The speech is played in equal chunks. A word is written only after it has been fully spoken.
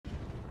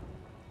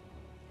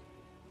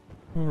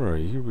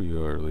Alright, here we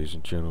are, ladies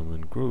and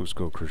gentlemen. Grolug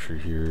Skullcrusher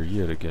here,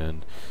 yet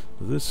again.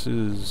 This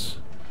is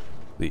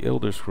the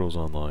Elder Scrolls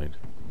Online.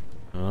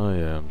 I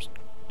am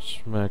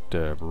smack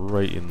dab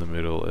right in the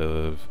middle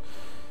of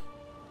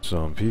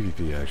some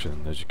PvP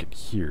action, as you can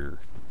hear.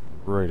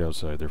 Right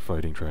outside, they're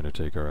fighting, trying to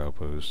take our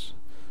outposts.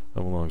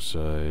 I'm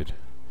alongside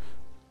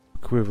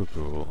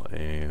Bequivocal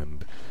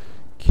and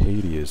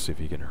Kadius, if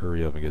he can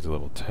hurry up and get to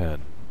level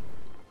 10.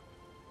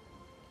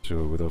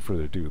 So, without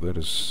further ado, let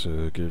us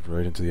get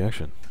right into the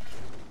action.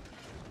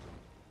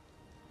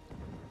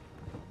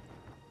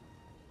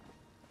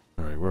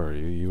 Alright, where are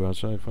you? You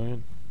outside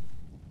fighting?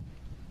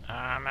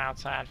 I'm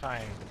outside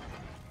fighting.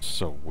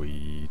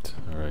 Sweet.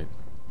 Alright.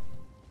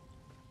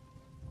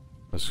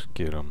 Let's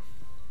get him.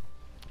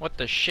 What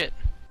the shit?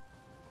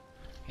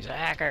 He's a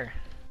hacker.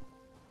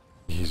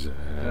 He's a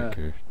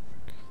hacker.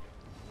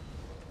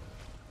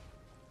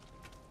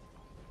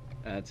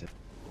 That's it.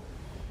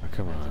 Oh,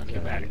 come on.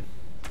 Get back.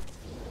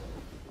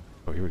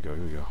 Oh, here we go,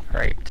 here we go.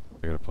 Great.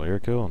 I got a player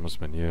kill? It must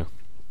have been you.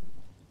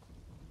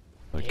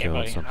 Like Yeah,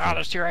 killing buddy. something. Oh,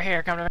 there's two right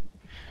here. Come to me.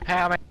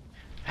 Help me.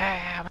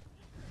 Help me.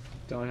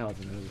 Don't help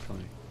him, it'll be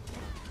funny.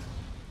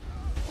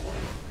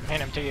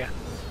 Hand him to you.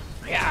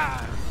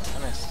 Yeah. I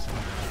missed.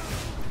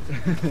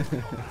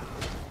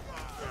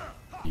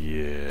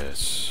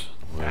 Yes.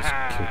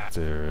 Let's kick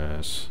their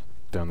ass.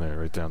 Down there,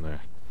 right down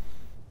there.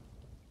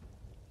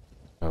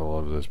 I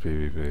love this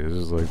PvP. This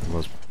is like the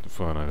most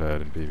fun I've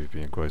had in PvP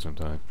in quite some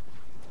time.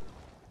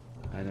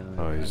 I know,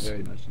 Oh, I he's-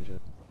 very much enjoy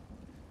it.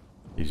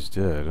 He's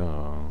dead,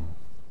 oh.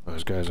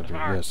 Those guys up here,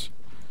 Mark. yes.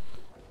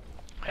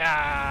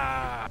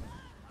 Yeah.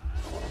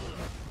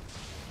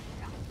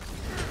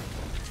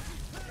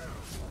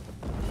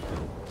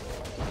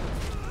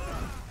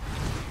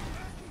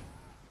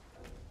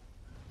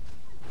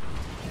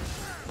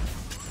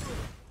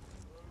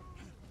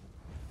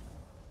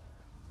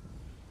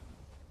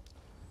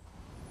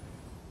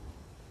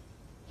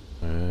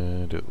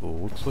 And it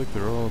looks like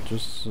they're all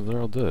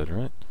dead,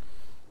 right?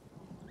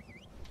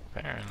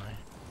 Apparently.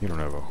 You don't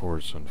have a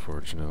horse,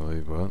 unfortunately,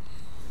 but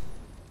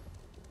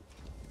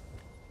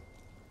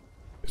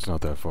it's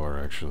not that far,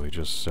 actually,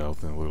 just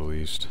south and a little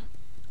east.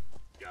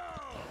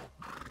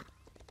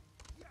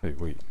 Hey,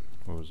 wait,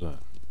 what was that?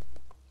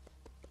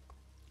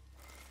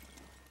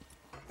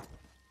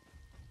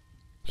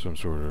 Some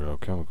sort of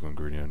alchemical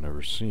ingredient I've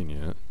never seen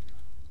yet.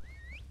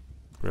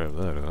 Grab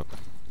that up.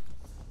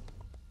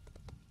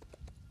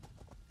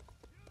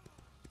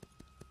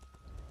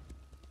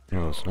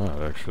 No, it's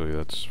not, actually.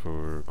 That's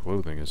for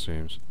clothing, it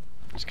seems.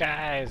 There's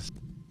guys.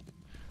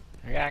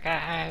 We got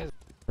guys.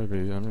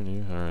 Maybe, I'm in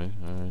you. Alright,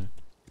 alright.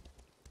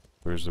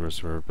 Where's the rest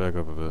of our back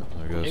up a bit,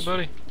 I guess. Hey,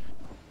 buddy.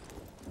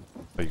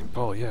 Oh, you can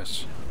pull,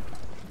 yes.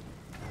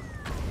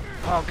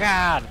 Oh,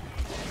 God.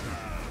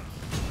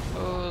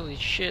 Holy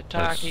shit,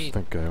 I Taki.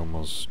 think I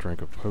almost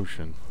drank a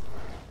potion.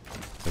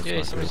 That's Yeah,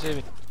 not somebody good. save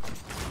me.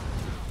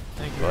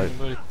 Thank you, Right.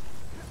 buddy.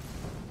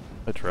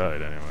 I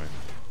tried, anyway.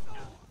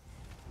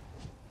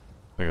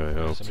 I think I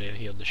helped. Somebody had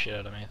healed the shit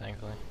out of me,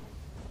 thankfully.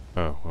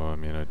 Oh, well, I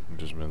mean, I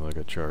just meant like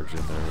a charge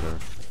in there or whatever.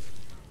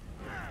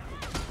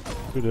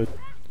 Who did?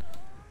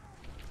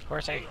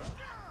 Horsey.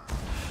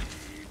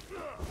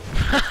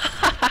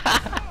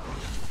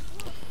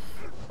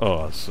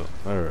 Awesome.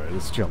 Alright,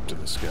 let's jump to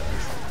this guy.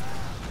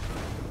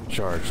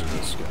 Charge to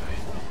this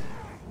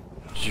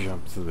guy.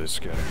 Jump to this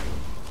guy.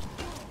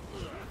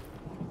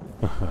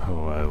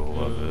 Oh, I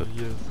love it.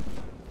 Yes.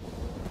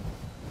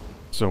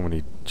 So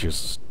many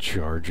just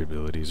charge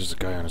abilities. There's a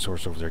guy on his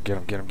horse over there. Get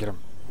him, get him, get him.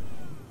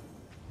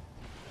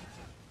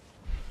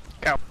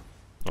 Go.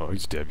 Oh,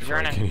 he's dead before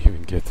I Running. can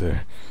even get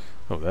there.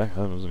 Oh, that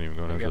wasn't even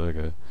going There after you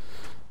that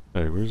guy.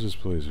 Hey, where's this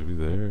place? Are we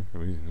there?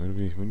 We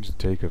need to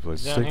take a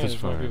place. Let's Down take here, this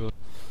there's more fire. people.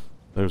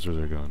 There's where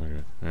they're going.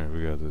 Okay. Alright,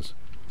 we got this.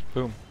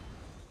 Boom.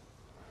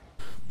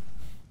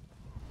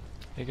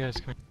 Hey guys,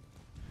 come here.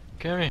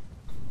 Come here.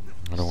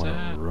 I don't want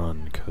Stop. to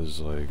run because,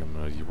 like, I'm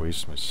going to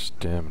waste my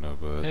stamina,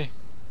 but... Hey.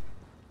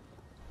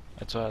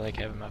 That's why I like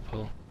having my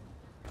pull.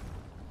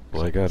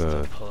 Well, I got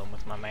a... Pull them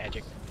with my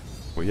magic.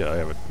 Well, yeah, I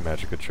have a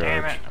magic charge.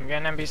 Damn it! I'm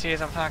getting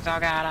NPCs. I'm fucked. Oh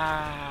god!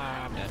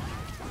 I'm dead.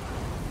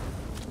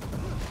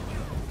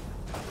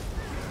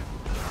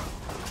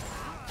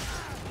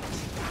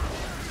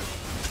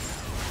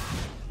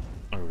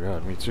 Oh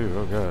god, me too.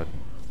 Oh god.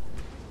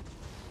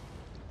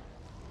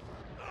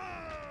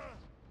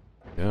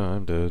 Yeah,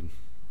 I'm dead.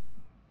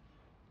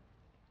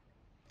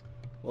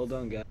 Well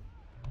done, guys.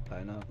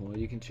 I know, well,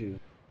 you can choose.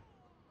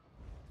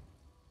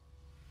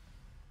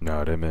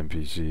 No, them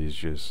NPCs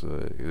just,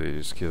 they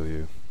just kill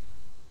you.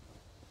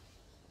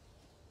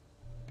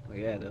 Well,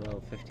 yeah, they're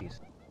level 50s.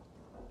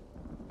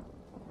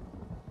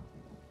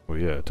 Well,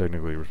 yeah,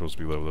 technically we're supposed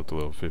to be leveled up to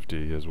level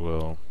 50 as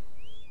well.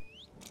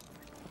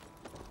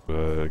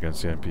 But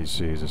against the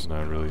NPCs, it's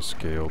not really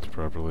scaled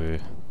properly.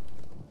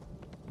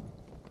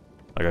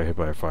 I got hit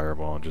by a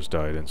fireball and just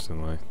died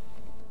instantly.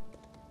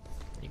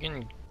 You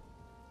can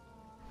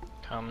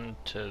come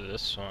to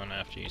this one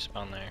after you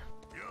spawn there.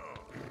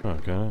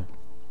 Okay.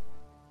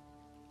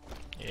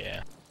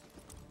 Yeah.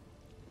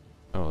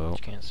 Oh well. You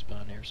can't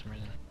spawn here for some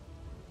reason.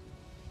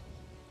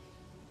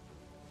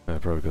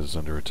 Probably because it's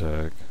under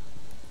attack.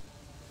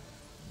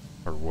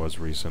 Or was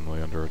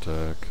recently under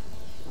attack.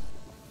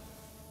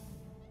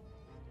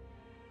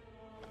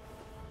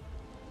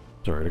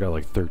 Sorry, I got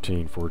like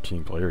 13,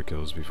 14 player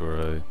kills before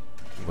I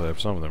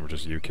left. Some of them were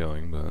just you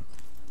killing, but...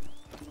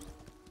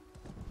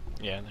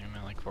 Yeah, they're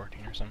like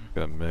 14 or something.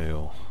 Got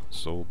mail.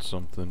 Sold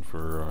something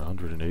for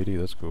 180,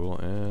 that's cool.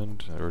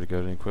 And I already got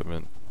an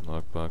equipment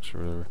lockbox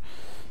or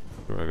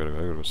whatever. I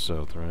gotta go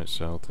south, right?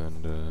 South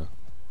and,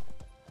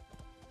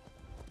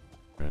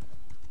 right.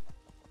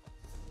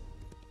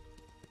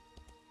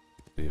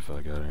 See if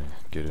I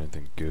get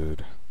anything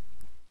good.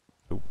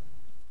 Oh.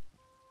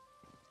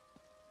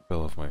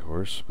 Fell off my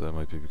horse, but that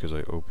might be because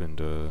I opened,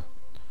 the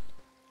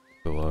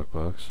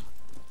lockbox.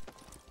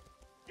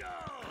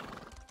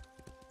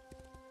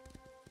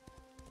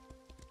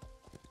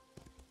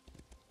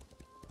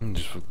 I'm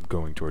just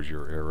going towards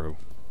your arrow.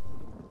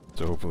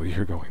 So hopefully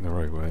you're going the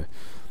right way.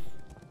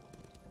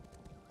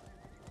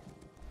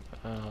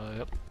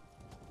 Yep.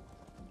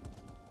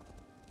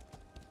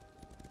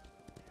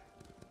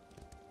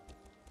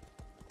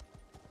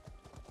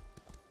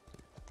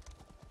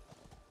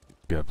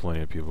 Got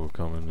plenty of people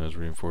coming as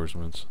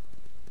reinforcements.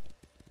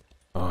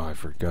 Oh, I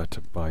forgot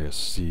to buy a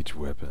siege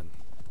weapon.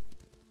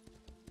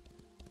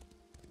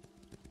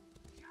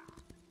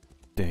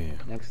 Damn.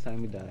 Next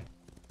time we die.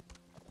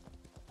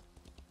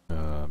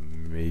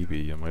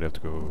 Maybe. I might have to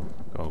go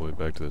all the way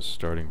back to the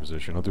starting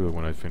position. I'll do it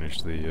when I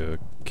finish the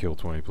kill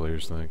 20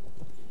 players thing.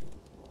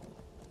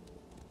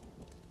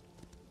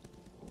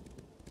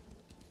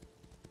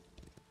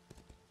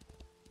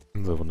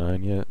 Level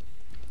 9 yet?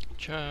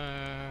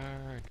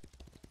 Charge.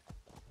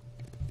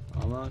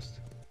 Almost.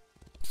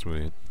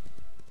 Sweet.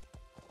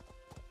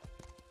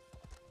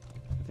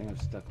 I think I'm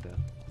stuck though.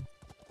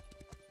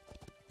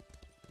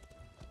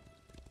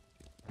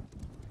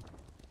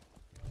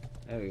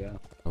 There we go.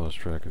 I lost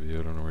track of you.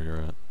 I don't know where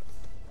you're at.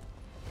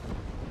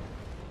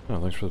 Oh,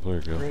 thanks for the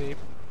player kill. Great.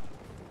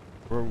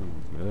 Whoa,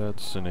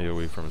 that's an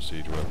AoE from a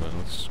siege weapon.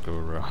 Let's go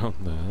around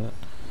that.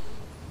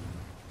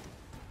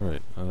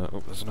 Right,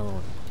 oh, there's another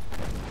one.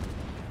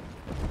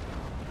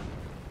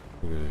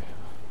 Okay,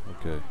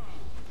 okay.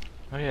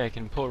 Oh yeah, I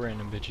can pull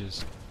random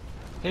bitches.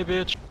 Hey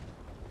bitch!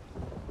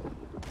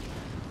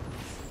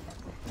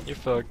 You're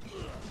fucked.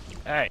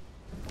 Hey!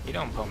 You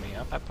don't pull me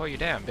up, I pull you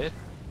down, bitch.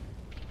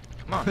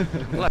 Come on,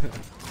 play.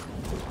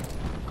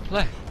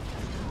 Play.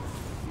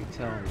 You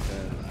tell me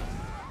fast.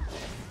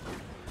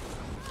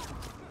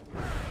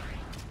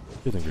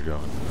 Where do you think you're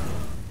going?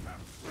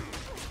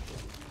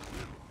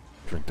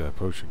 Drink that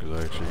potion, because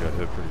I actually got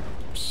hit pretty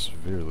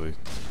severely.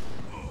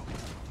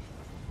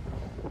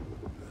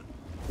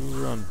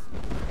 Run.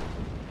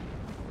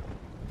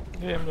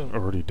 Yeah, I'm done.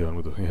 Already done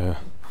with it, yeah.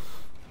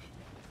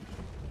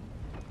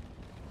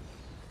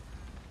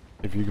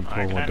 If you can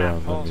pull one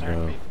down, let me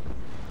know.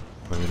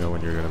 Let me know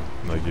when you're gonna,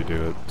 like, you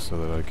do it, so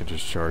that I can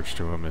just charge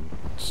to him and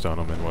stun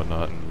him and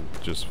whatnot and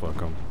just fuck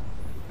him.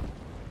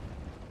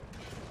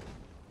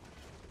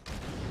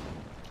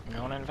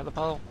 Going in for the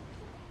pole.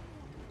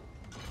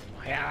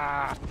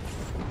 Yeah.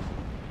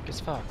 Gets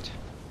fucked.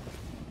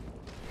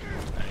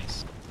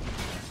 Nice.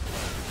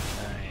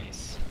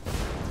 Nice.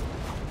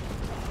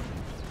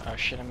 Oh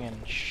shit, I'm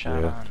getting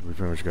shot Yeah, on. we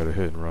pretty much gotta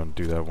hit and run,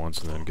 do that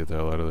once, and then get the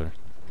hell out of there.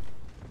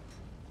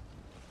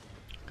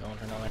 Going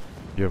for another.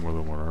 You have a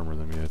little more armor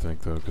than me, I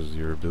think, though, because of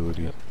your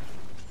ability. Yep.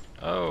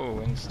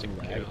 Oh,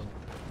 instant kill.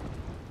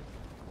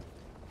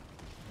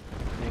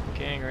 Nick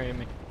King raided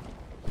me.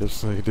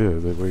 Yes, they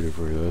did. They waited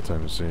for you that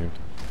time, it seemed.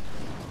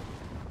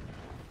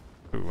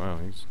 Oh, wow,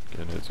 he's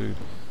getting it, too.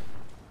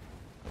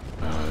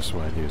 Ah, that's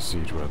why I need a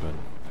siege weapon.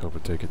 Help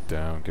it take it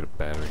down, get a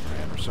battering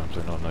ram or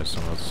something. Oh, nice,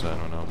 someone else said,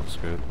 I don't know, that's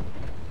good.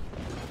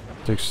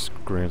 Takes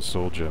grand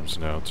soul gems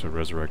now to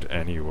resurrect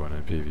anyone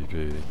in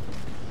PvP.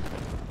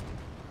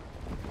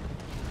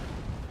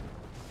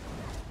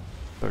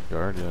 That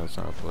guard? Yeah, it's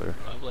not a player.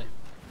 Lovely.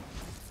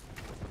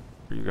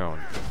 Where you going?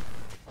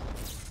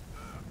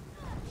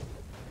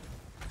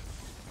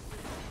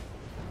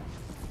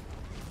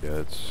 Yeah,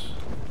 it's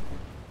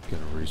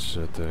gonna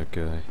reset that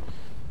guy.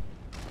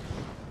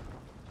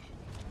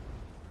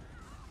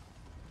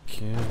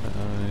 Can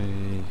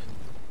I...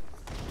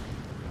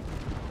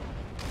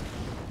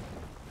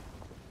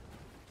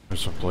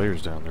 There's some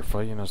players down there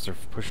fighting us, they're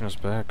pushing us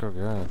back, oh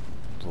god.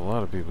 There's a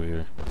lot of people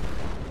here.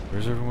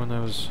 Where's everyone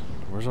that was...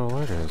 Where's all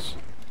our guys?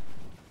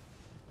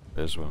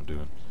 That's what I'm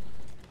doing.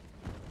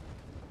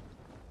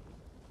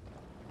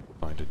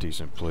 Find a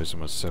decent place, I'm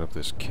gonna set up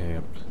this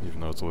camp,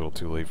 even though it's a little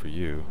too late for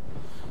you.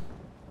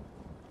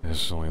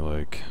 There's only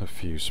like a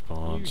few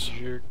spawns. You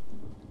jerk.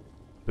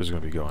 This is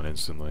gonna be gone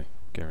instantly,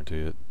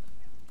 guarantee it.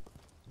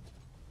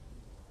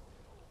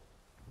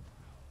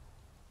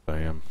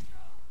 Bam.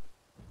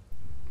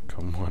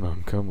 Come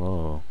on, come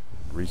on.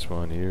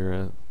 Respawn here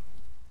at...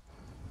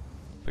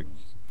 Like,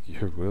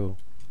 your will.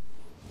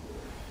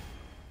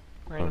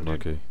 Random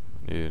Unlucky.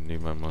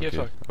 Need my monkey.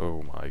 fuck.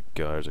 Oh my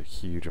god, there's a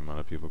huge amount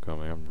of people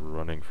coming. I'm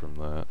running from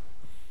that.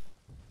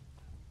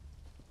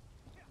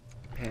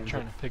 I'm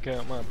trying to pick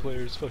out my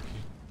players, fuck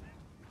you.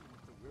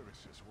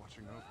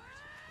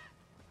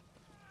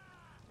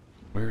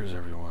 Where is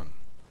everyone?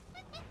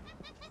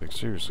 Like,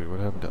 seriously, what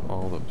happened to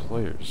all the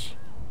players?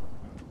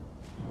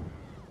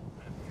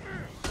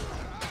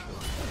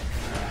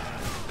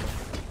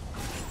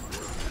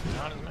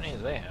 Not as many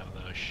as they have,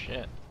 though.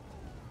 Shit.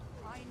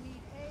 I need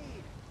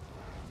aid.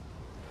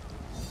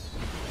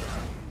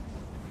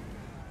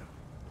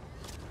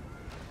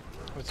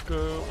 Let's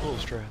go full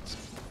strats.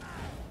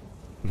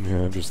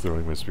 Yeah, I'm just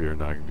throwing my spear and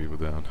knocking people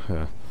down.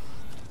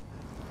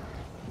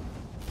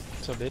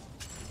 What's up, bitch?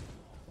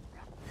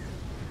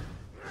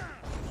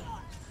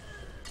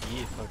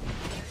 Yeah, fuck.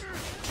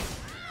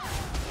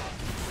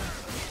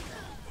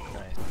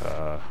 Nice.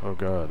 Oh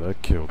god,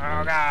 that killed me.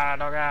 Oh god,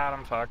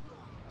 I'm fucked.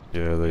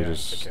 Yeah, they Yeah,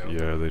 just, it's a kill.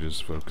 yeah, they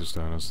just focused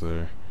on us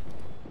there.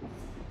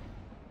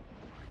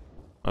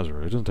 That's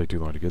alright, it doesn't take too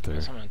long to get there.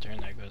 Someone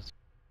turn that goes.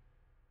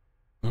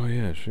 Oh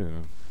yeah, shit,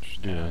 I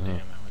should do Yeah, that, damn,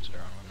 huh? I went to the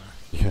wrong one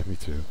there. Yeah, me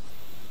too.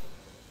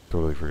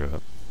 Totally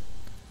forgot.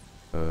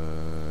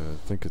 I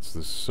think it's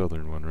the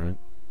southern one, right?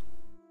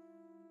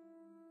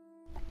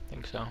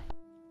 Think so.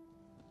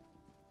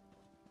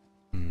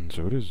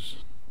 So it is.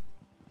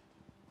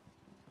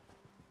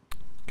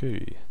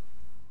 Okay.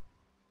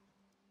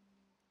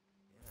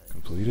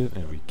 Complete it,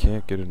 and we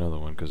can't get another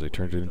one because they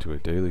turned it into a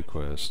daily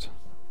quest.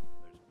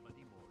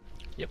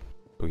 Yep.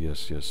 Oh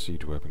yes, yes,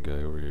 siege weapon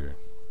guy over here.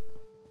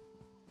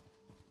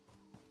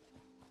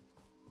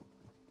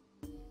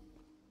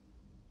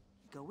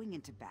 Going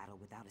into battle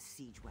without a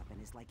siege weapon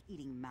is like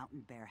eating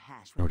mountain bear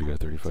hash. Already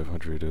got without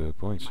 3,500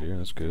 points here,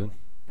 that's good.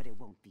 But it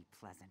won't be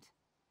pleasant.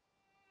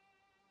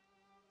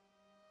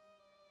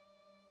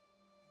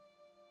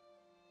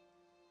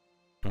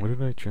 What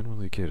did I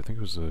generally get? I think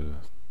it was a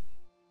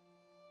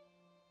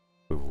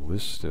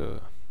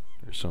ballista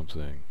or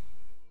something.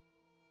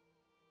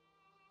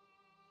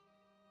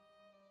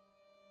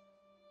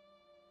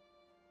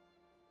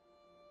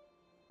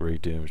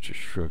 Great damage to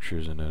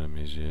structures and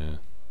enemies, yeah.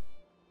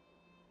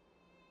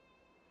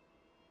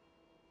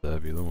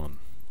 That'd be the one.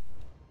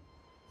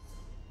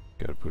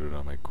 Gotta put it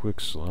on my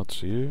quick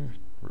slots here.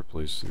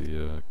 Replace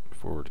the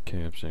forward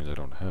camp, saying I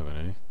don't have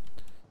any.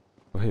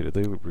 Oh hey, did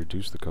they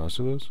reduce the cost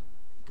of those?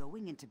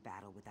 Going into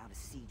battle without a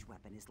siege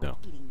weapon is like No.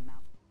 eating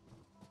mountain.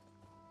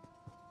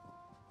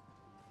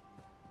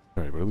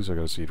 Alright, but at least I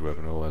got a siege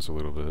weapon. It'll last a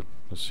little bit.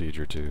 A siege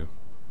or two.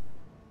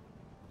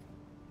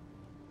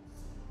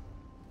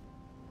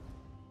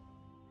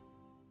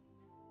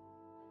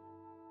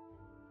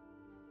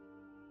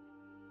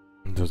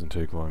 It doesn't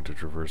take long to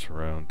traverse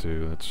around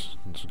too. That's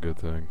a good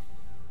thing.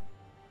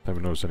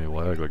 Haven't noticed any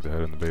lag like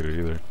that in the beta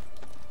either.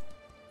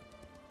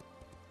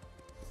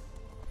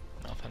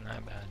 Nothing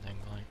that bad,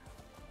 thankfully.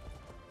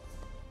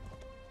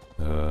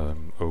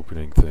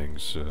 Opening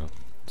things,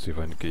 see if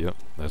I can get, yep,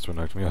 that's what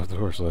knocked me off the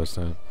horse last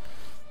time.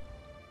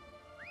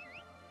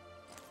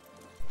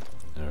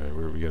 Alright,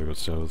 where we gotta go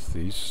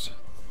southeast?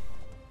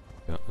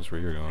 Yeah, that's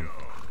where you're going.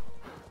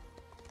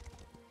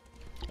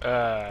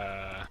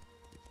 Bad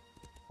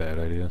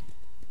idea.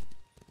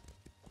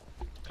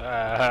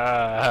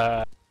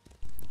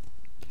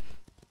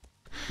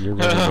 You're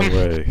running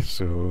away,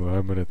 so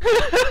I'm gonna...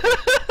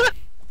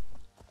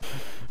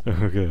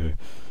 Okay.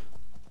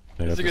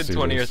 I have There's a to good see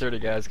 20 or this. 30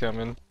 guys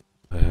coming.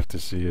 I have to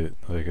see it.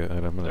 Like, I'm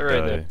gonna They're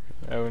right die. there.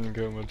 I wouldn't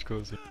go much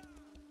closer.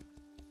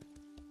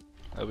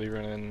 I'll be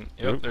running.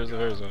 Yep, Nope. there's the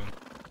first one.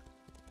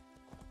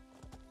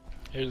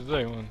 Here's the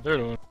second one.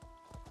 Third one.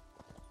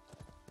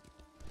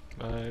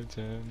 5,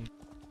 10.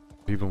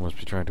 People must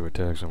be trying to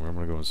attack somewhere. I'm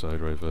gonna go inside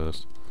right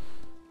fast.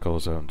 Call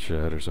us out in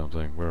chat or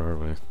something. Where are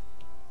we?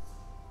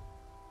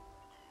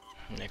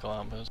 Nickel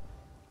Outpost.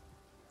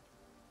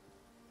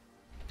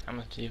 I'm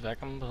gonna see if I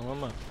can pull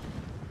them up.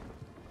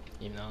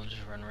 Even though I'll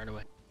just run right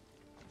away.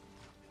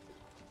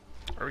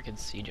 Or we could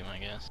siege him, I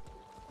guess.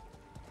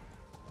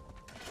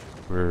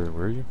 Where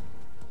are you?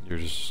 You're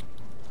just...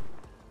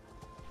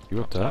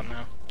 You up top?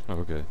 now. Oh,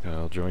 okay. Yeah,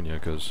 I'll join you,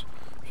 because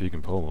if you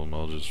can pull them,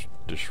 I'll just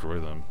destroy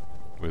them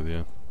with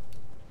you.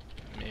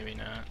 Maybe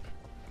not.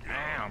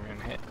 Ow, I'm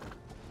getting hit.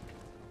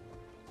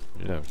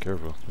 Yeah,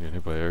 careful. You get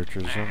hit by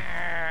archers or something?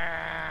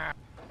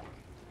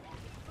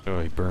 Oh,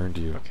 he burned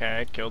you. Okay,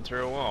 I killed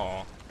through a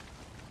wall.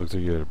 Looks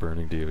like you had a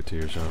burning DOT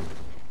or something.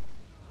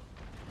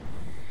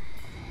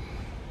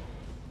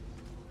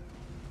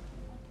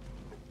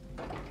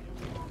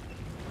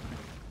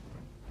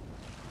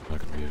 Not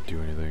gonna be able to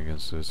do anything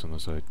against this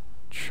unless I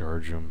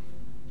charge him.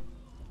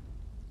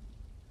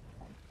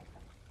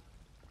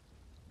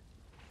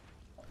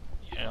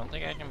 Yeah, I don't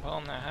think I can pull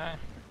him that high.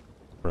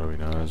 Probably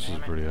not, this is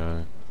Damn it. pretty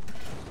high.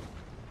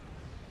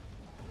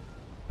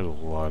 There's a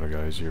lot of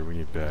guys here, we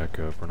need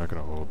backup, we're not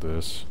gonna hold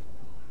this.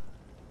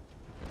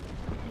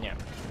 Yeah.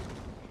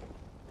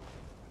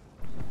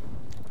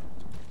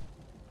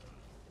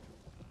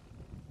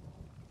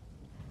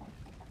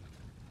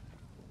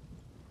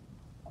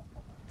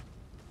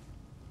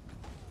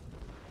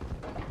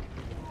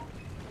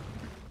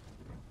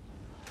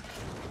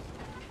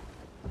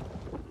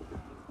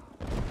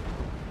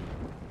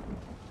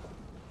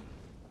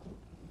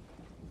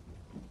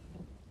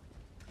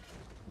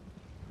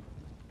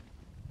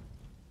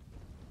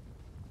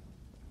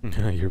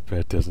 Your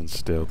pet doesn't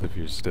stealth if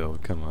you're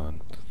stealth. Come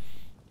on.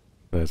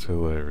 That's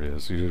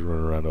hilarious. You just run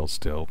around all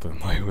stealth and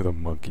like with a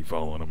monkey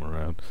following him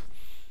around.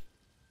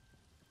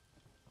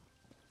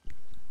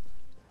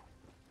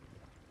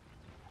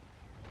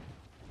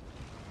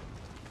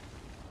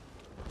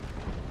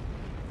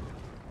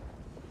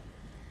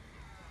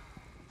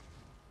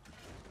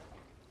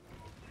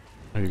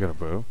 Oh, you got a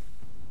bow?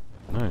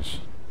 Nice.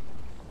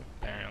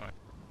 Apparently.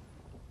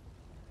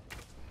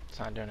 It's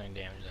not doing any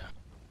damage though.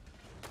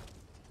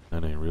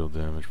 That ain't real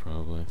damage,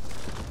 probably.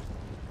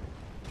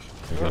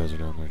 The guys are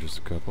down there, just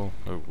a couple.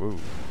 Oh, whoa.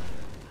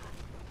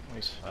 At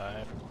least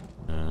 5.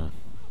 Yeah.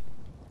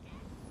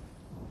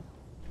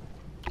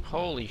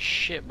 Holy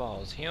shit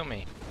balls, heal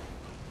me.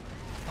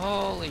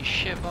 Holy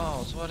shit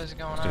balls, what is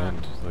going Stand,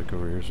 on? like,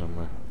 over here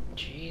somewhere.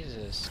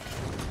 Jesus.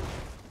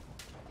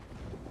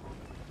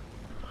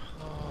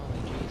 Holy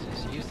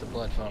Jesus, use the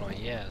blood funnel,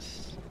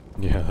 yes.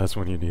 Yeah, that's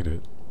when you need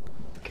it.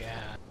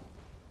 God.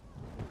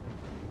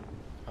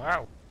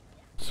 Ow.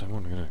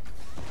 Someone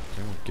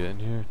get in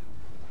here?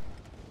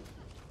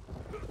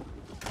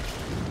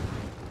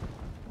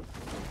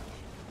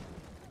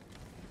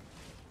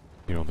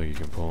 You don't think you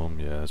can pull him?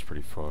 Yeah, that's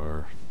pretty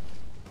far.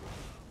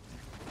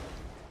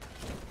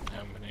 I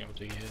haven't been able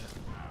to get it.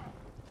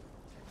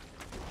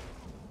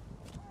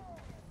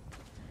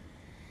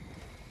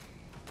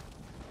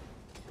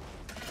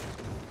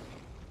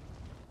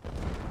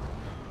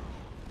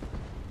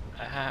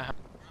 Ah.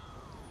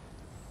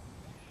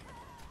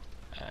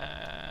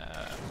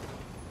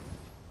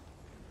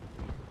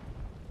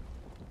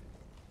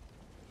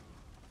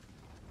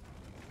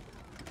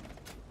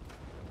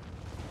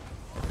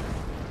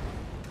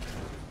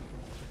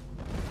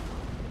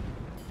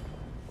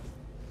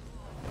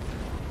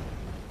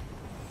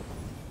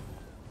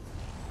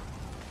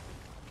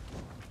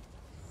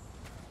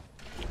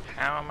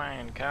 How am I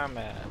in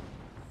combat?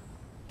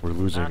 We're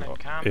losing Not in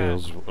combat.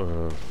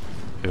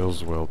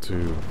 Aleswell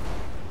too.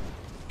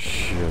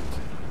 Shit.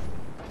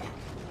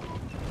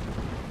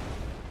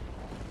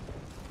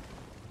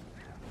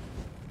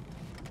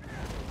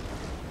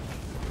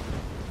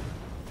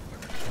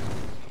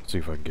 See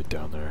if I can get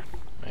down there.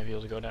 Maybe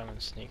able to go down and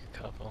sneak a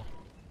couple.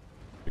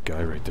 The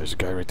guy right there. There's a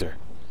guy right there.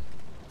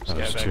 There's Oh, a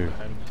guy there's back two.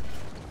 behind me.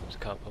 There's a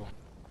couple.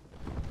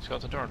 Let's go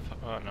out the door and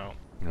oh no.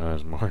 No,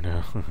 there's more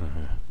now.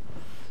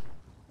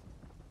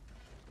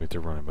 Wait, they're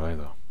running by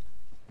though.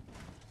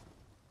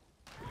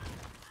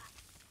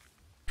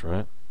 Try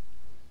it.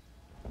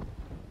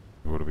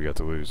 What do we got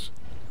to lose?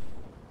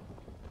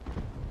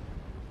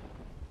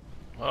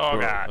 Oh Well,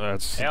 god.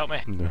 that's Help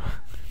me. No,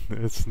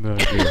 that's not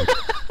good.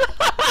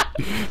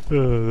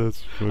 Oh,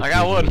 that's I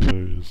got one.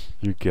 hilarious.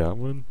 You got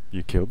one?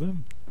 You killed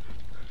him?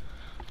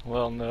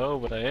 Well no,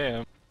 but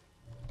I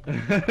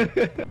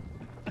am.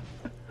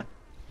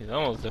 He's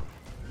almost dead.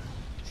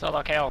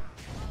 Solo kill.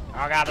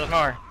 Oh god, there's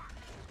more.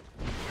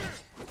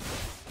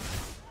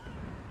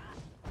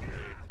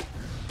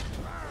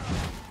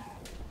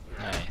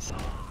 Nice.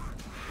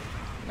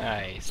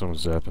 Nice.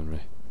 Someone's zapping me.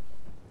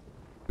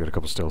 We got a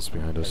couple stealths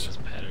behind us.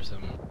 Just pet or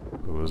something.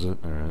 Who was it?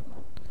 Alright.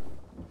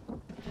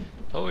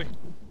 Holy.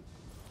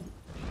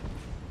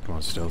 Come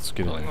on, stealths,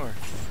 get in Pulling there. more.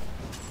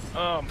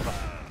 Oh, I'm fine.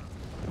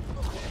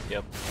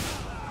 Yep.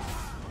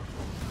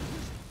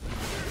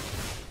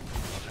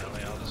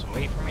 Apparently I'll just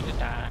wait for me to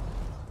die.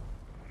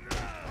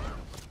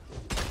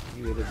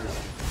 You would have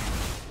just.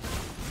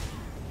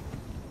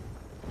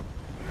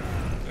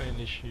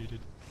 Initiated.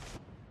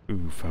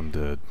 Oof, I'm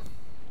dead.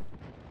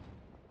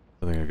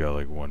 I think I got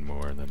like one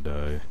more and then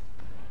die.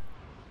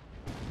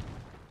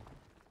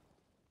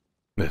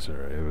 That's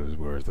alright, it was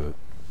worth it.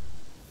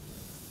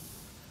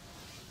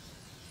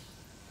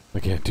 I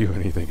can't do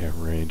anything at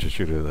range. I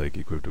should have like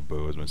equipped a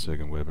bow as my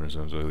second weapon or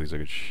something so at least I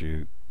could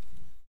shoot.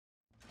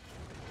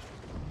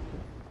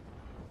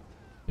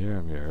 Yeah,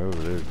 I'm here. Oh,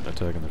 they're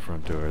attacking the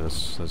front door.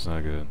 That's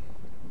not good.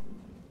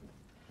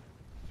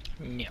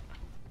 Yep.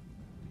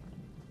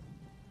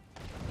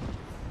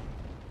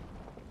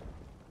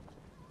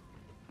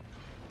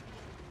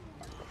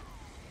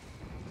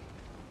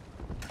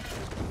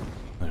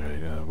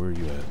 Alright, where are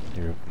you at?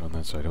 You're up on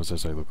that side. What's that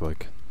side look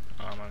like?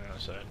 I'm on the other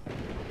side.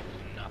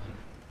 Nothing.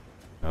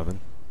 Nothing?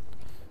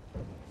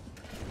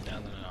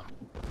 Nothing at all.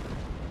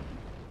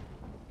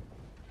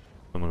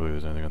 Doesn't look like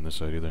there's anything on this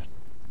side either.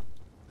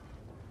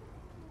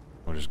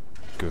 We'll just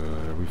go.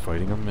 Are we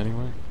fighting them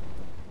anyway?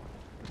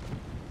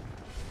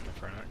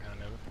 If we're not, kind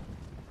of.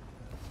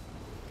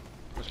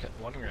 Just got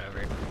one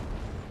gravity.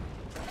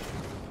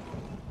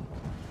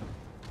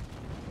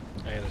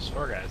 Hey, there's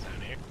 4 guys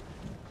down here.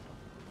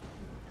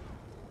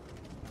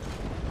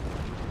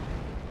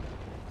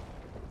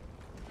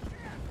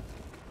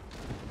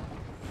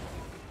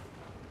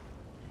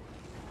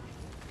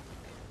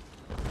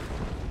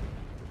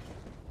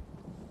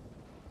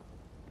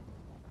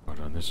 What,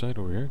 on this side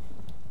over here?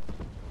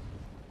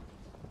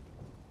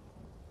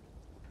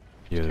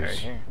 Yeah, Right there's,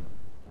 here.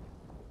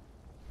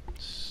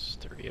 It's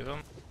 3 of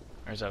them.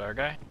 Or is that our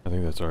guy? I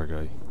think that's our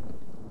guy.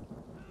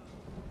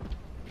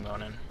 I'm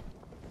going in.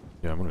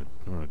 Yeah, I'm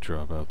gonna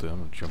drop out there. I'm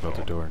gonna jump out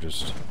the door and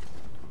just.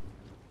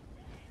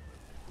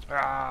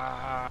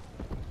 Ah.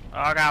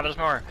 Oh god, there's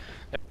more.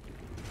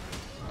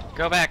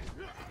 Go back.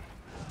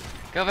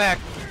 Go back.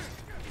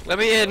 Let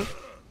me in.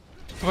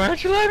 Why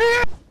don't you let me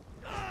in?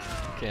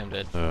 Okay, I'm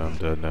dead. I'm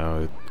dead now.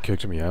 It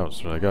kicked me out,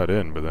 so I got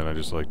in, but then I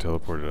just like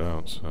teleported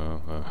out,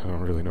 so I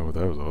don't really know what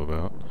that was all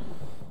about.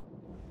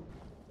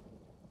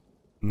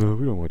 No,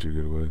 we don't want you to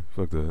get away.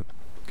 Fuck that.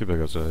 Get back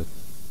outside.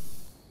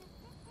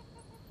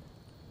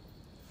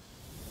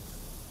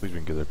 At least we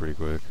can get there pretty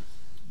quick.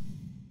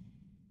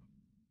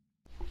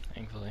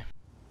 Thankfully.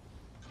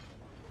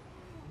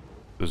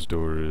 This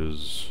door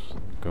is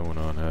going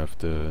on half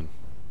dead.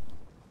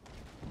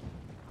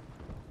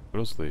 What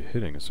else are they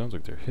hitting? It sounds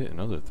like they're hitting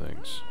other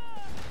things.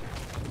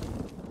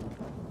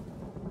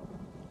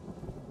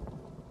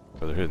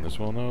 Oh, they're hitting this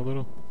wall now a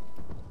little?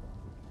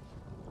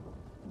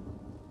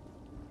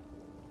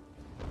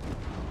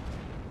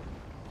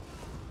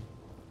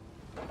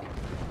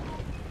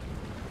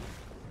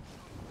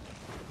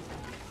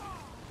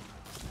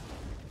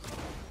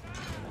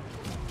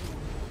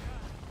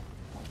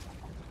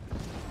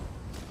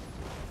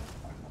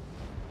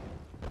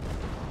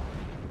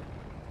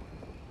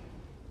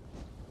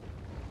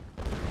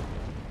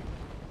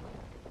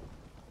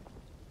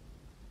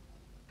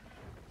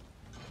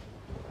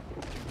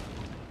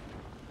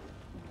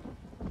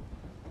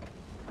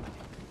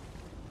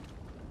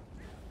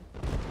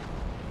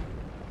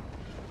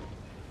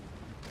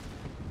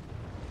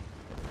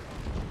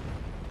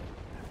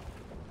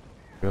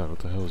 God, what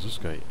the hell is this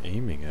guy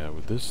aiming at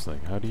with this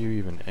thing? How do you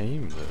even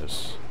aim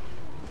this?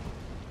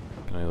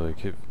 Can I like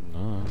hit?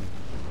 No.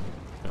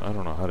 I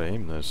don't know how to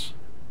aim this.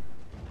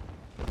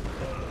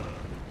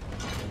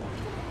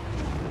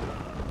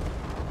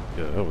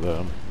 Yeah, hell with that.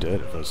 I'm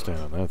dead if I stand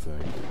on that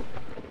thing.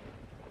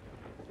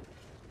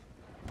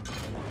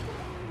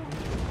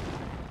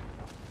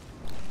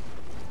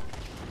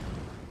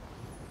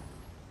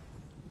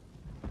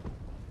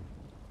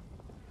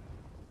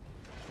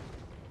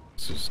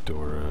 What's this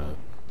door at?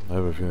 I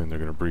have a feeling they're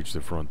gonna breach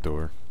the front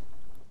door.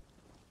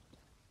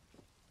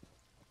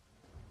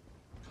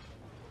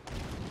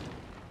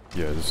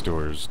 Yeah, this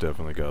door's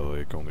definitely got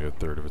like only a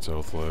third of its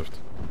health left.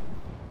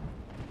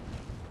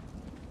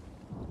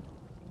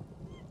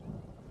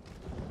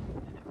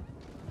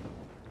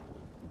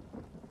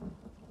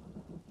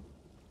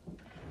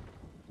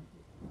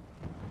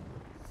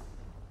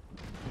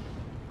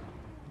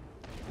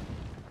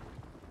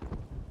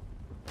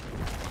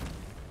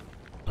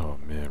 Oh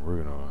man,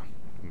 we're gonna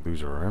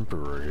lose our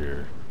emperor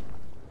here.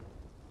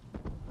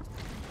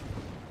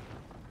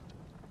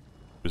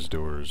 This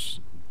door's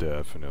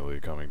definitely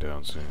coming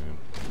down soon.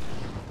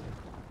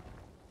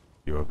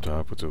 You up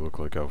top, what's it look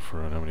like out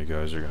front? How many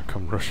guys are gonna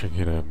come rushing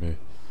in at me?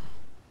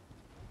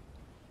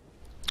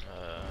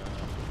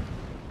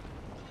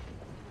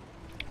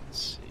 Let's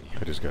see.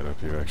 I just got up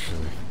here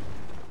actually.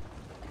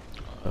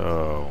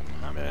 Oh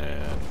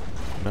man,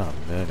 not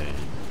many.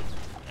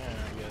 Yeah,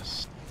 I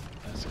guess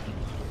that's kind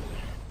of over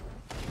there.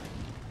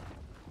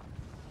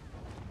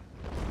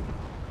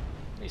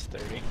 At least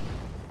 30.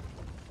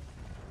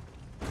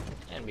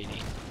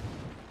 NBD.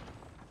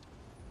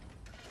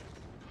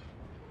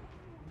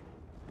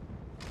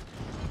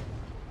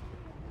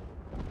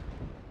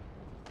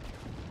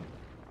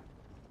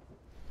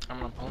 I'm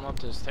gonna pull him up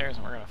to the stairs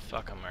and we're gonna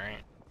fuck him,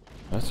 alright?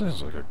 That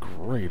sounds like a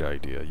great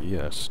idea.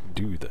 Yes,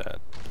 do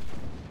that.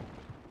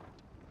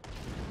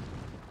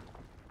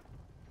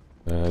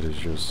 That is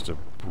just a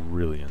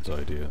brilliant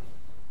idea.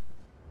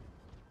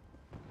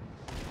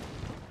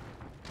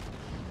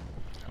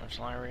 How much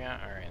longer we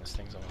got? Alright, this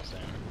thing's almost in.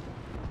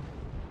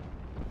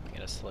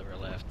 Get a sliver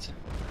left.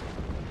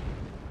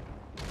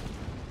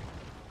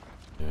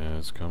 Yeah,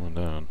 it's coming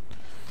down.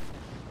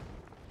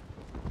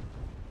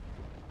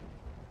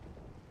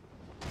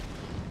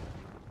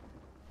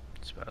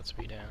 It's about to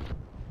be down.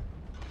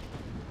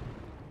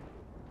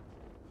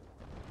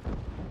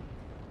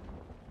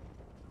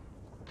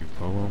 You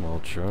pull them,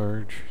 I'll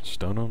charge,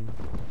 stun them.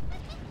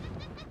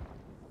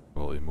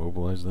 Well,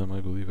 immobilize them,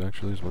 I believe,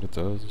 actually, is what it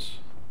does.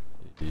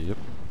 Yep,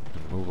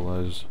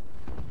 immobilize.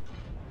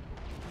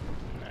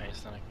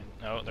 Nice, then I can...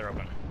 Oh, they're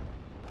open.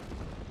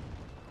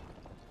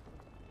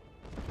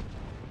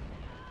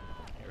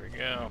 Here we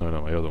go. Oh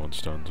no, my other one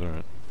stuns,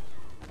 alright.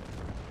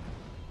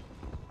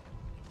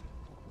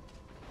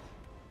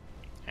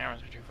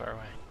 Hammers are too far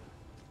away.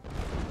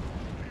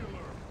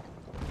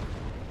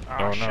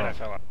 Oh, Oh, shit, no. I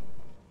fell out.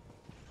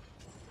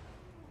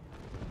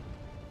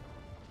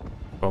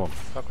 Boom.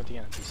 Fuck with the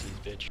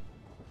NPCs, bitch.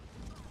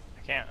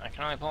 I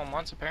can only pull them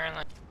once,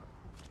 apparently.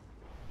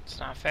 It's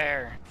not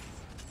fair.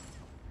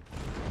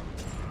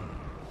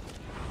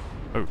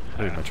 Oh,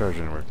 hey, my charge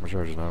didn't work. My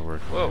charge is not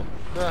working. Whoa.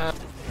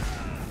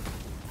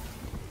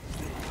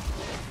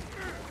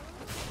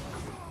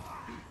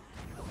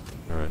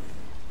 Alright.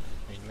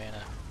 Need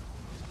mana.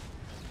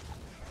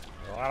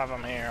 There's a lot of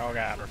them here. Oh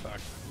god, we're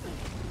fucked.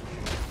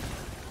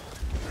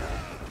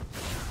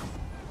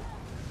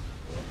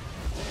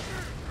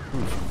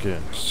 Oof, I'm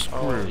getting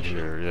screwed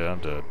here. Yeah, I'm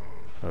dead.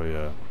 Oh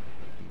yeah.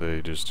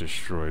 They just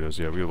destroyed us.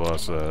 Yeah, we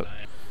lost that.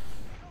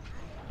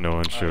 No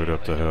one showed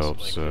up to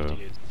help, so...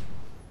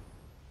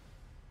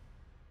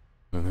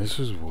 And this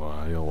is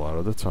why a lot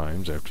of the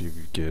times after you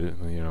get it,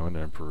 you know, an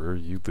emperor,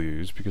 you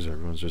lose because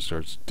everyone just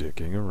starts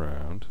dicking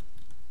around.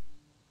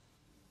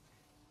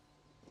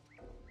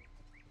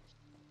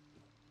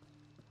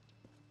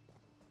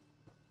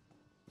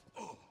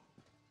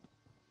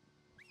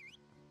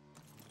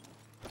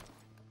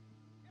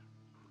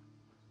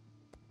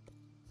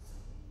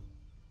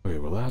 Okay,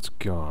 well that's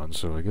gone,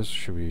 so I guess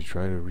should we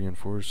try to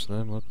reinforce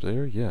them up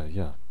there?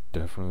 Yeah,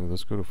 definitely.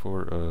 Let's go to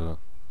Fort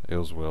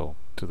Aleswell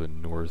to the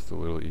north, a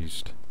little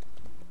east.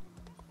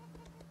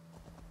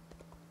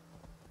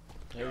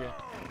 Okay.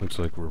 Looks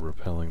like we're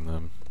repelling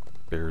them,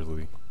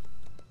 barely.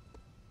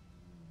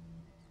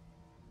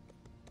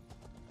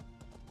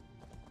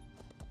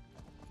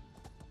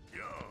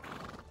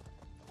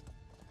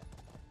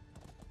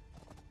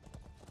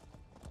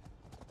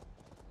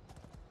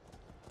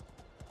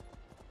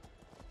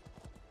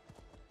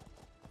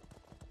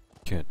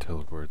 Can't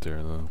teleport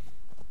there though.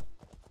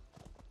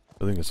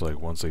 I think it's like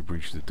once they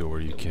breach the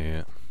door you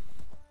can't.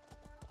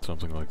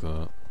 Something like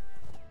that.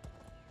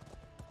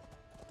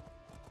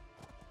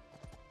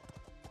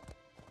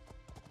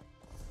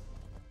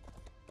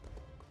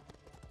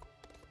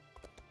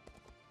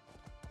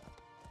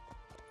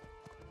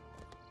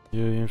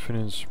 Yeah,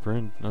 infinite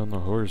sprint on the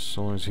horse as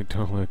long as you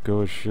don't let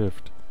go of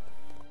shift.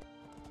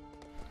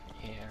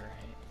 Yeah,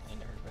 right. I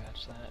never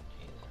batched that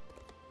either.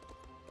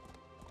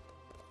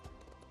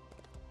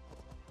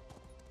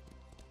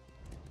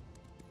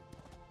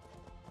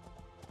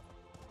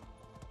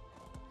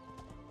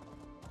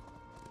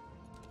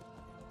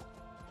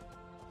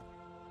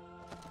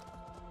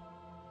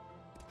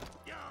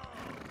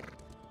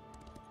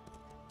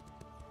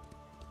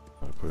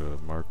 I'll put a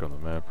mark on the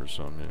map or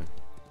something. Yeah.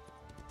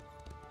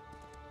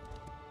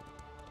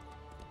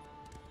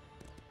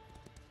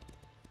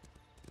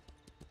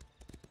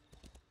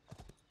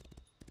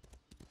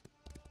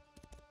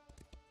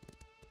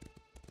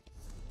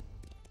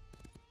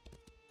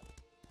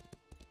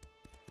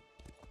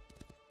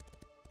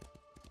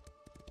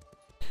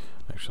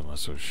 Actually, I'm not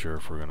so sure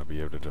if we're going to be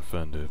able to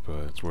defend it, but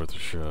it's worth a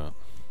shot.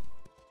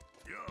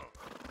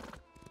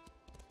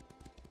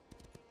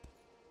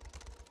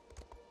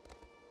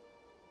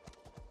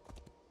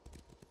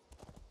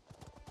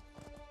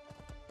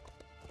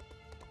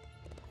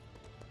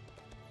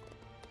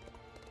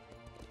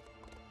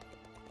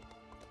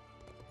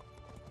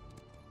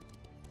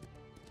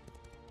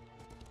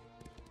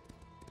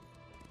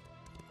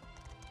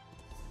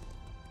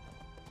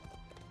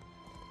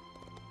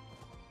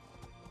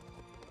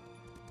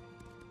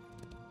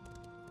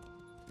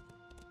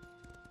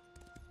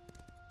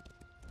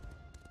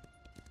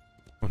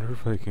 I wonder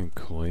if I can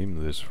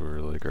claim this for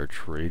like our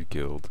trade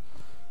guild.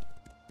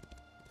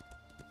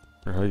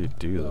 Or how you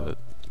do that.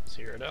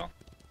 Cyrodiil?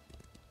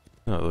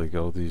 Not like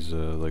all these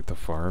like the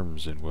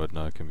farms and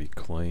whatnot can be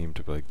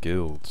claimed by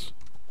guilds.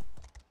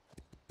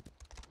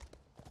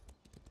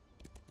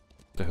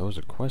 What the hell is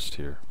a quest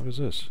here? What is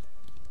this?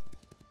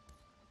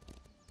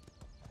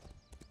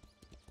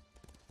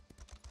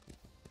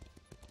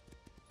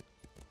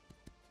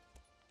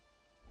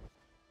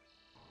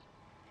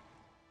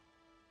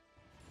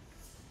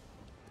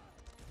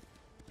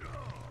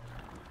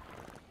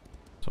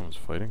 Someone's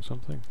fighting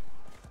something?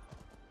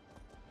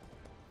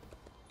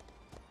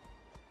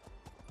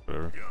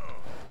 Whatever.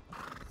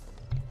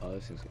 Oh,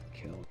 this thing's gonna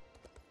kill him.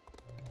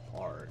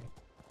 Hard.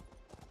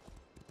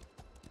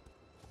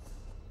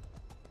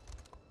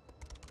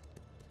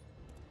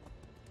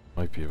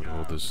 Might be able to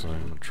hold this thing.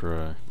 I'm gonna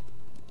try.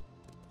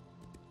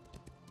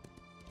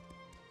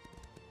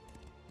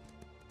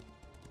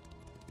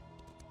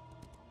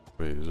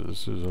 Wait,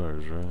 this is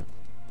ours, right?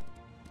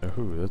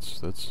 Oh,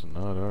 that's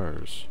not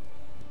ours.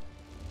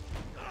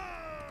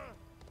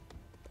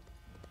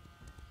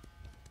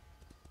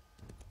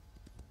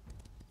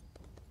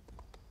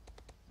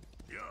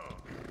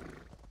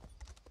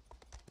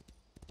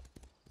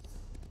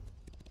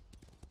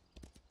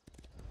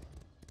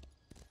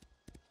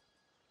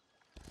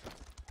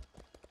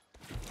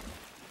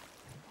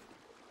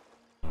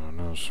 Oh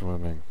no,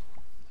 swimming.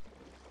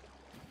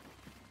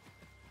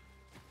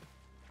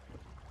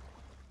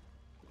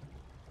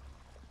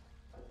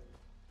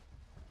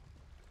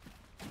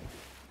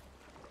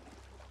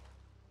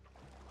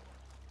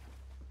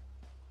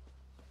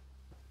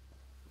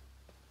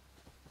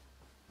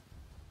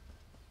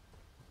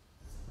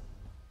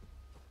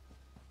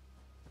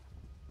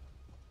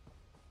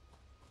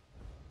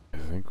 I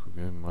think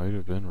it might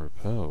have been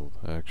repelled,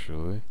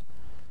 actually.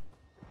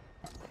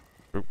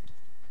 Oop.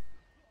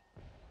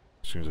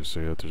 As soon as I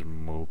say that, there's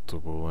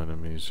multiple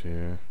enemies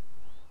here.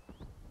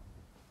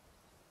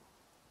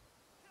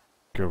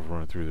 Careful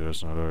running through there,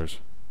 that's not ours.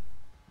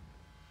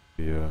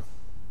 Yeah.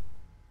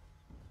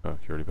 Oh,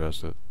 you already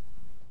passed it.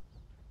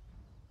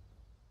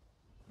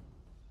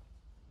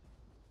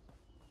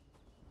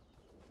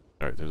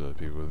 Alright, there's other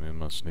people with me, I'm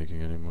not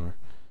sneaking anymore.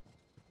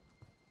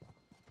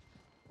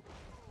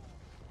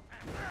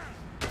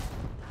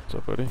 What's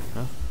up, buddy?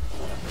 Huh?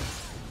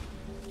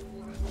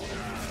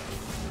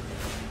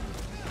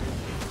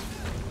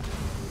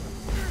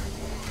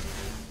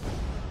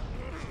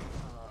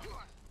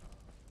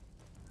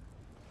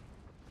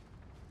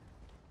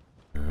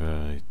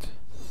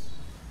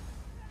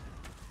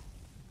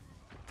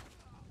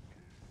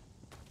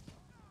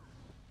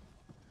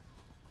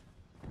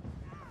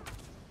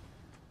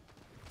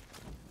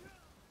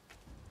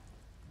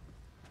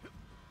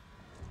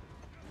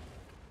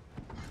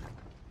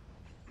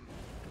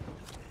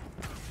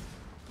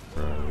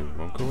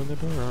 go in the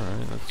door?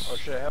 Alright, that's... Oh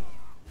shit, hell.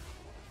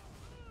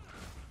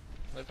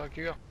 Where the fuck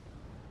you go?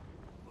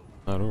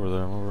 Not over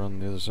there, I'm over on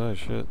the other side,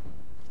 shit.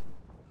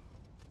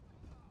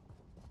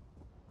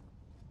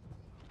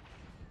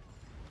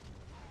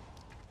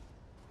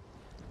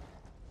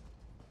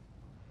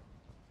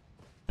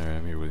 Alright,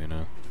 I'm here with you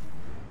now.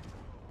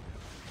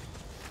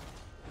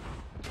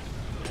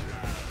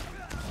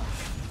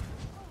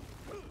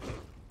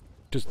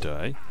 Just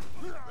die.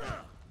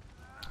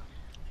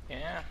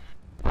 Yeah.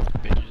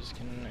 Bitches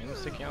can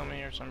insta-kill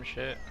me or some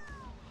shit.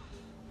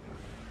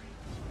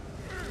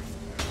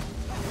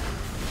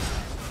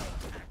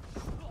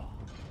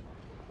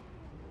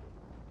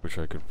 Wish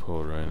I could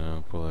pull right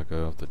now. Pull that guy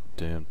off the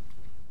damn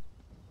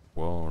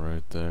wall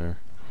right there.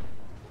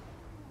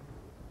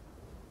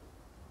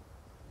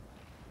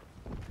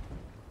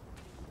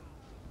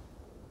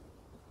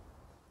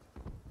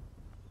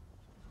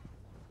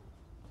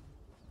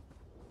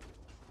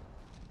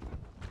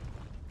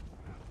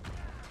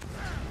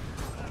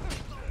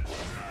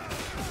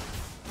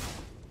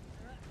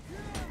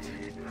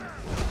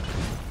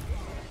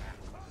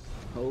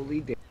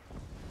 Holy damn.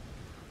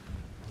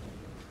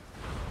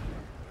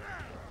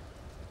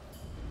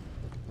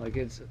 Like,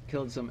 it's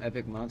killed some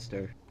epic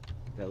monster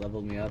that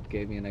leveled me up,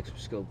 gave me an extra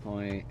skill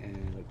point,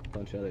 and like a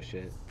bunch of other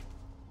shit.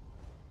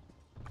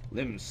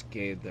 Limb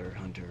Scather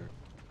Hunter.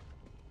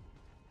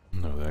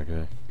 No, that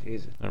guy.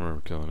 Jesus. I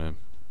remember killing him.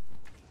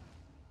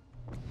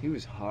 He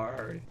was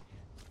hard.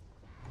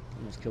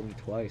 Almost killed me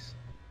twice.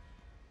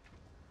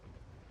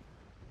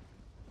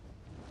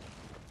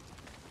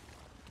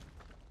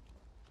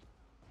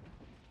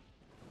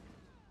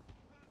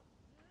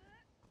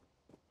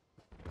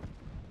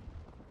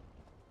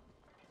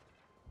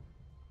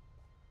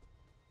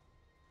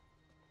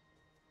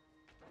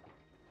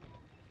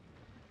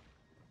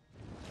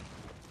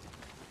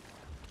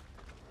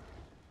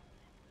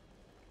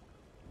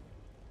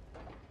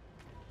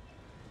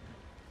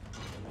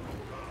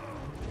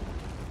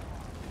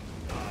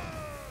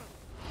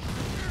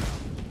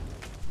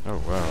 Oh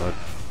wow, that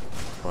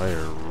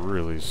fire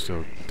really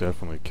still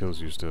definitely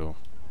kills you still.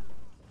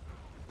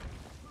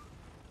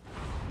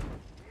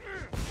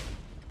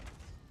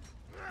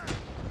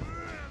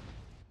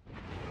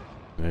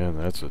 Man,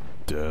 that's a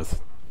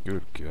death.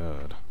 Good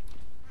God.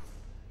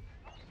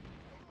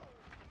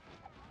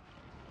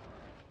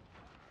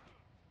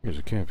 Here's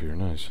a camp here,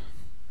 nice.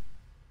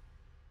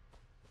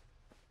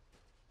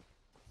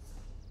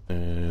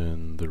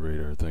 And the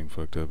radar thing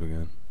fucked up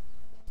again.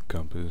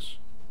 Compass.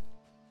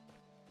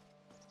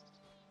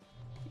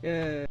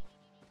 Yeah.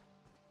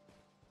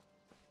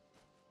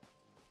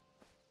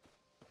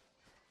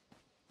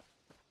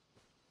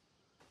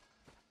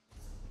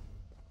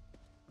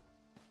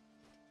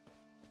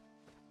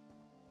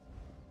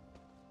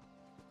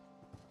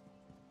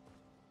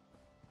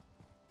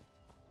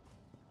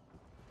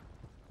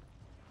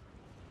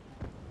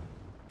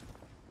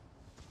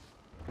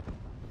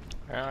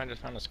 Well, I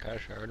just found a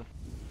skyshard.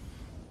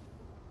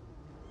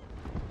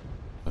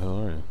 The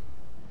hell are you?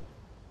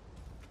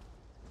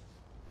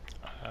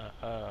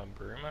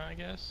 Bruma, I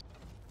guess?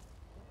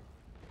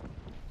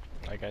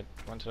 Like, I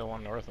went to the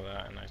one north of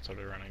that, and I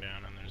started running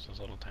down, and there's this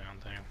little town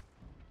thing.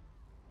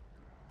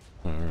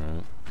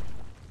 Alright.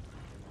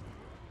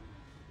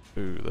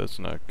 Ooh, that's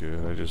not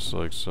good. I just,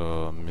 like,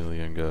 saw a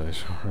million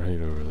guys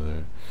right over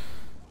there.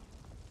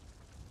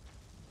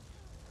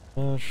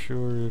 Not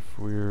sure if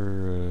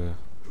we're,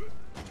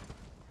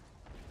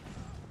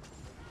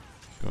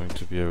 going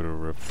to be able to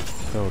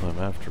repel them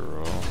after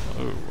all.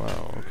 Oh,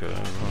 wow, okay.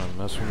 You wanna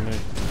mess with me?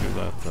 Do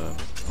that then.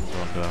 I'm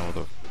going down with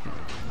a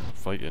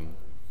fighting.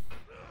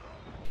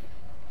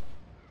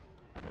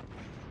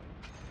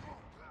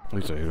 At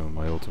least I hit him with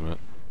my ultimate.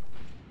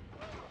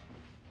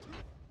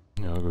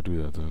 Yeah, I'll go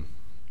do that then.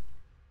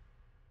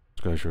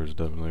 Skyshard is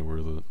definitely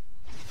worth it.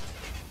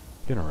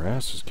 Getting our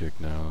asses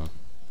kicked now.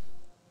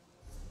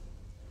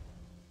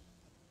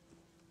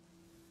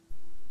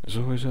 This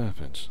always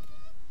happens.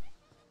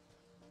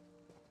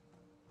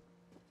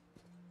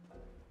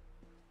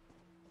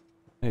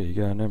 Hey, you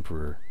got an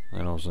emperor,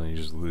 and all of a sudden you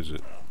just lose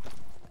it.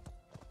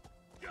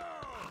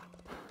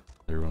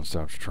 Everyone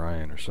stops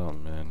trying or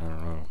something, man. I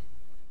don't know.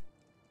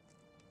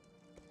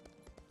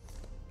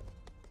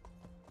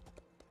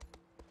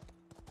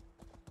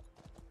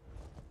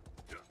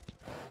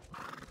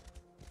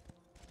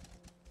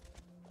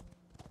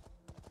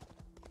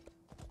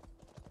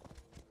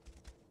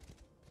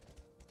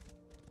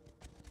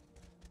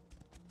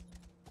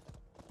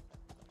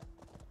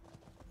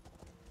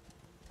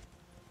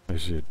 I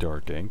see a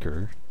dark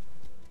anchor.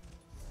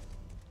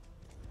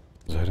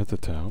 Is that at the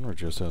town or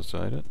just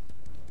outside it?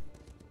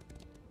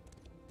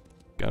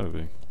 Gotta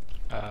be.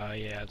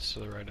 Yeah, it's to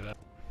the right of that.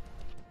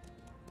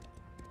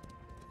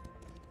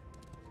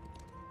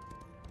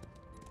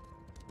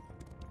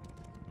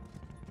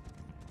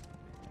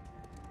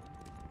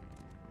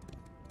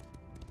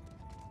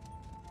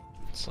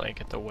 It's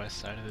like at the west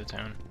side of the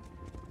town.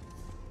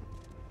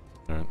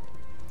 Alright.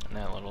 And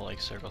that little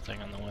like circle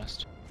thing on the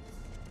west.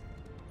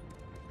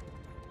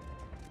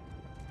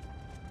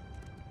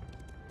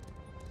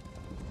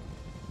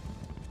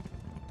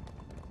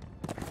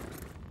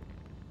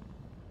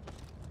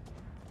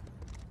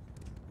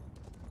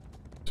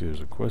 See, there's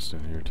a quest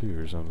in here too,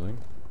 or something.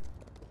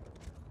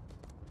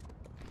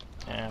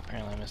 Yeah,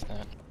 apparently I missed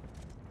that.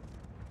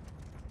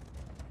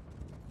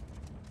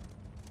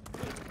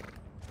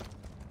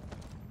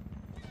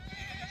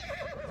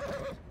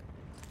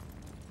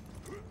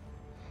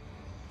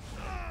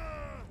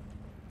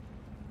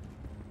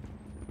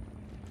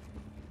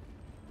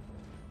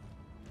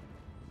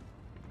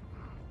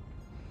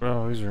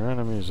 Bro, these are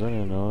enemies. I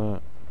didn't know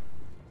that.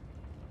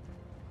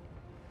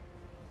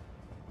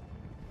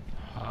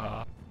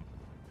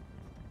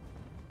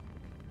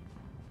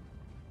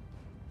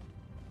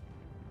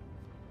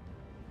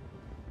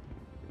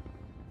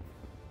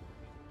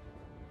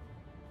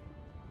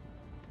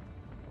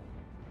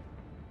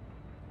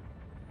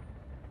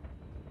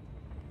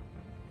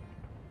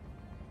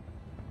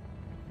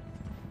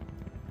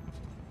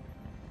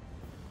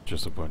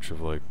 Just a bunch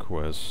of like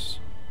quests.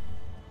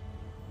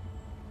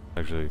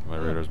 Actually, my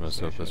radar's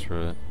messed up, that's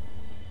right.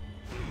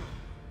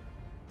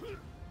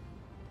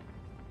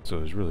 So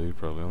there's really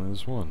probably only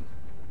this one.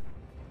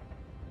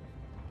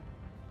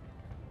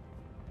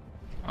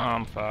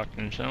 I'm fucked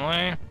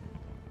instantly.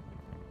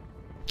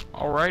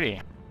 Alrighty.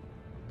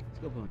 Let's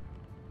go, Boone.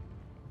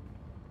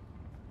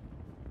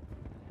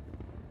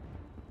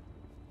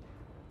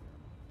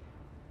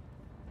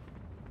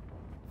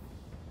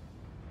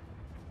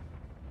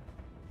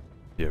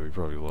 Yeah, we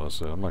probably lost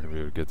that. I'm not gonna be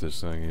able to get this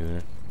thing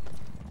either.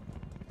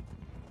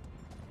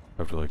 I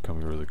have to like come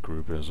here with a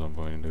group at some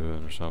point and do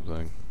it or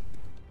something.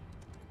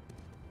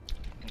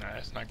 Nah,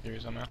 it's not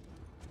curious somehow.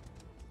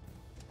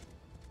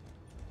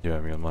 Yeah, I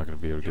mean, I'm not gonna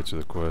be able to get to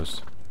the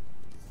quest.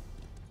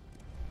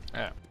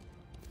 Oh.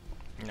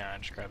 Nah, I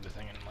just grabbed the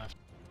thing and left.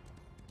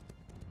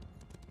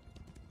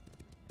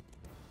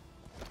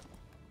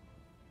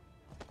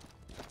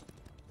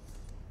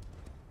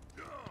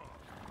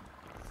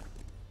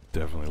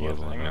 Definitely You have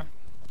the leveling thing up. now?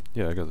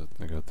 Yeah, I got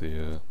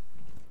the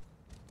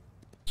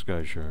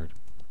skyshard.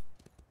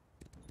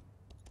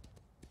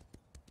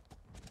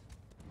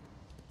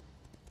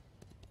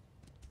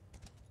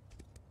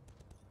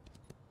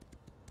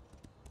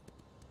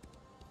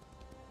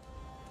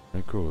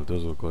 Hey, cool. It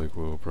does look like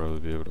we'll probably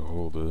be able to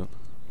hold it.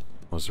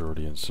 Unless they're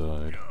already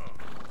inside.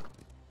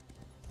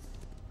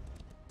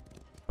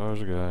 Oh,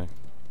 there's a guy.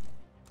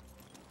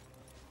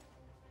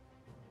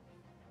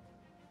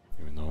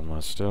 Even though I'm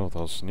not stealth,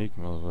 I'll sneak,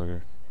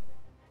 motherfucker.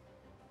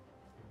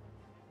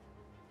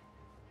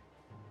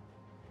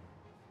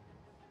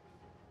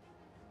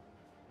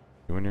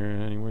 You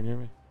anywhere near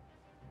me?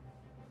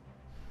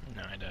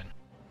 No, I did.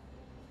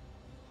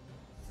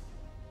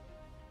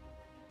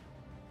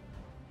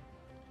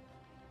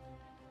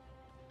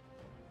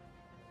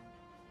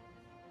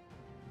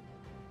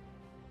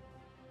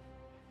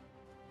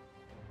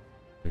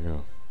 There you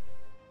go.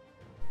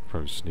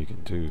 Probably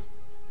sneaking too.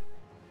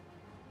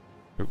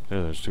 Oop,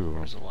 yeah, there's two of them.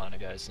 There's a lot of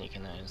guys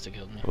sneaking that insta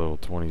killed me. Level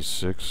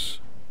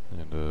 26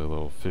 and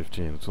level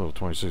 15. It's level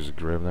 26 is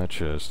grabbing that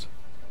chest.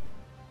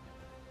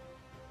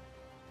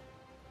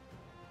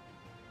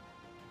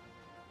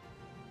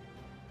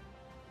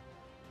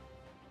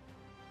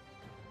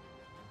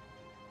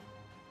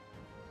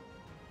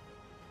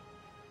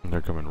 And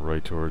they're coming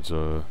right towards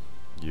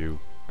you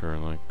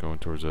currently, going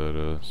towards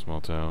that small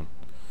town.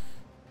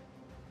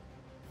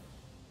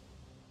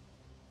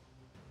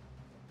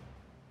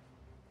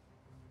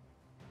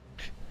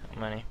 How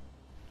many?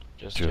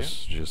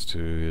 Just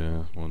two,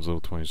 yeah. One's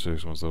level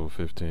 26, one's level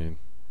 15.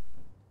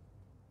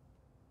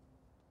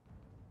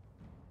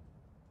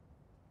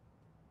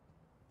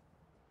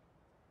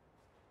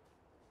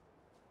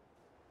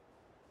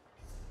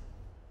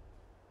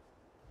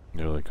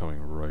 They're like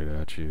coming right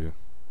at you.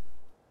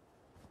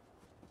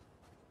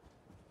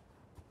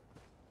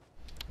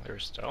 They're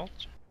stealth?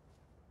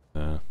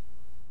 Nah.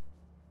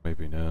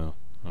 Maybe now.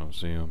 I don't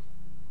see them.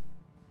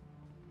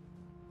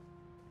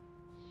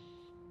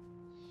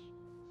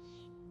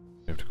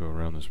 You have to go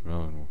around this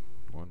mountain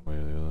one way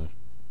or the other.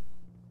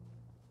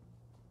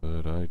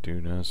 But I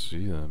do not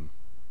see them.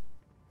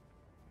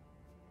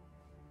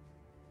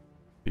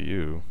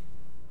 You.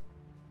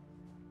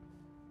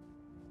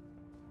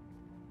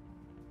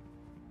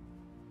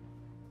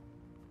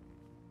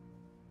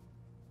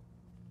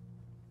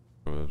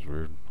 Oh, that was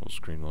weird. Whole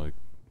screen like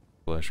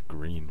flashed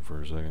green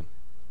for a second.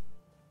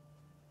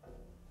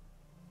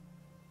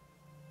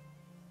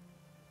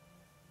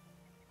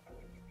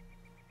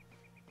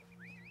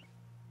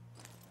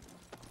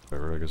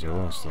 Alright, I guess I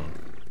lost them.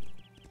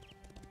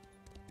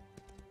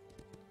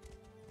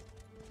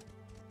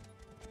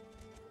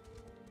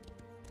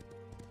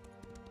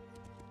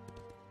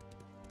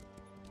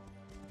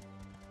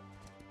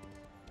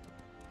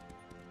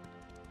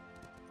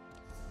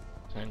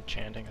 There's an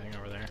enchanting thing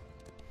over there.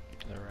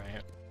 To the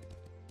right.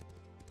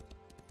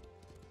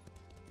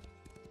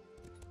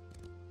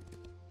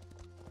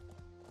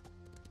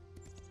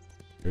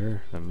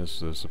 Here, I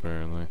missed this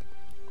apparently.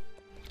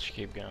 Just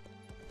keep going.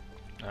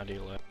 Now to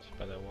your left,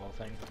 by that wall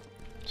thing.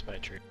 It's by a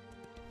tree.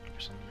 Or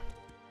something.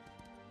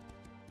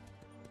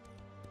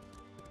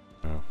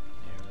 Oh. Yeah,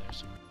 over there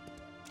somewhere.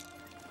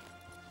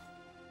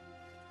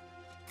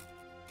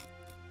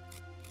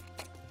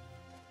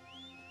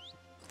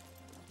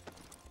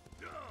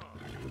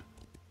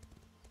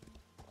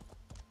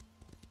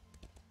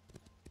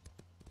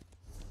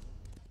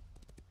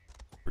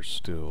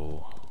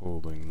 still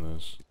holding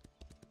this.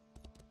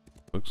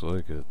 Looks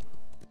like it.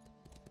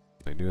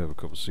 They do have a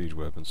couple siege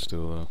weapons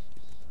still, though.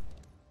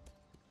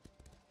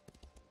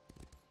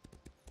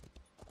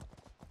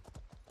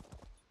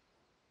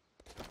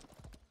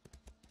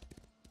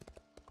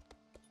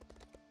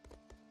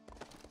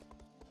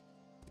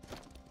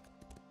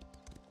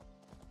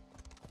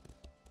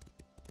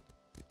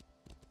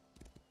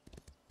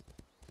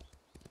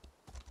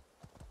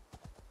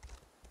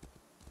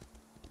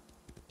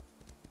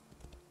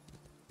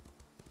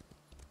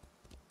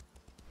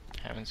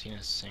 Haven't seen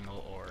a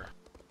single ore.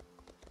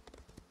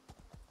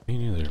 Me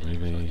neither,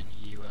 maybe.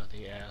 You out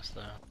the ass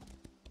though.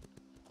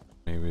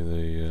 Maybe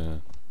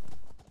they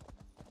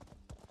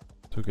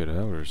took it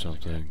out or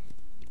something.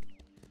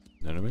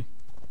 Enemy?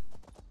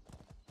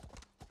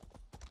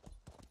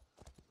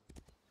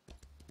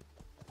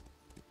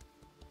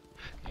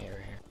 Yeah,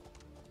 right here.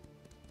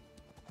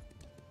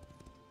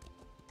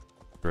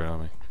 Right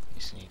on me.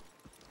 You sneak.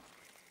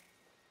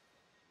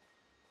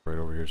 Right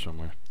over here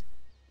somewhere.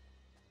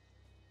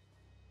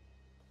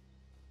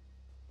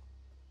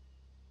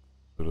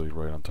 Literally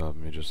right on top of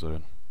me just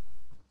then.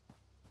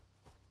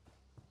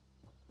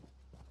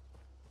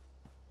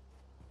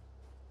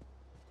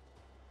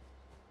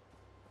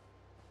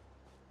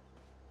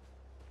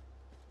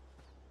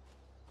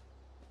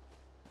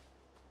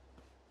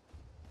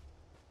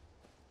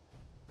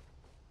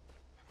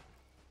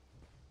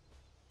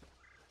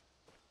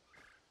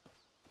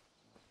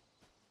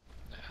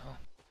 The hell?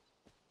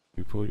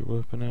 You pull your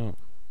weapon out.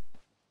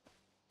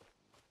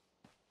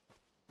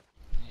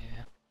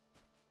 Yeah.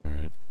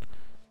 Alright.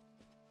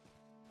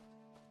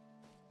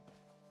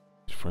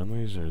 These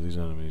friendlies or these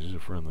enemies? These are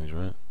friendlies,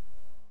 right?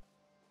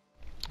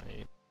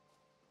 Hey.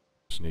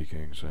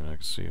 Sneaking so I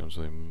can see them,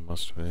 so they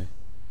must be.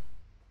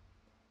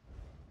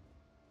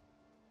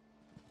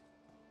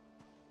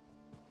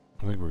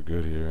 I think we're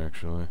good here,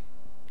 actually.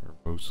 Or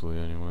mostly,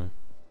 anyway.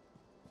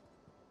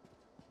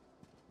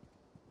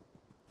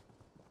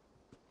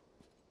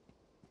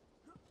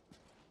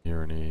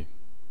 Hear any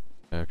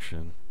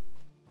action?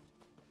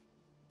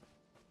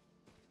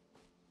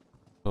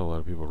 Saw a lot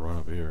of people run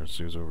up here. Let's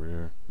see who's over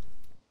here.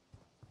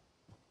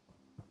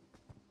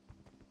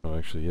 Oh,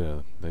 actually,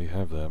 yeah, they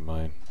have that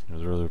mine. Are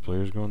there other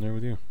players going there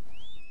with you?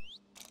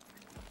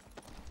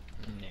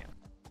 Yeah.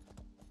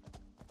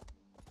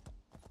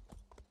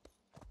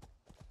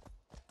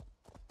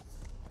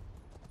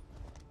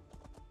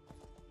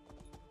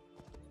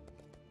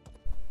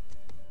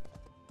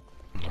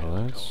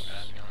 Oh, that's...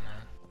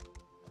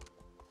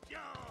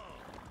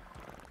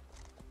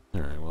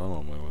 Alright, well, I'm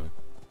on my way.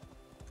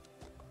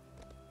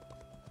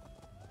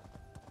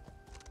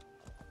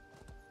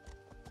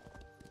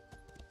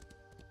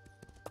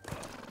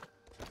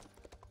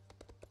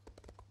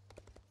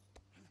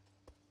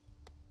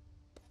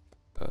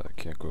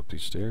 Can't go up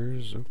these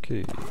stairs?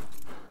 Okay.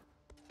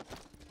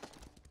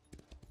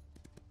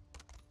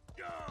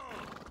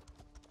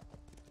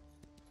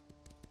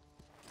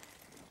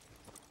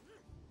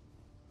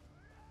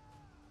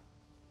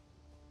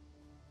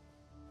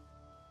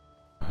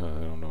 I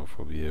don't know if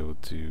we'll be able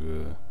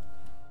to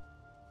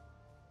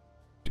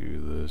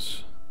do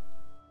this.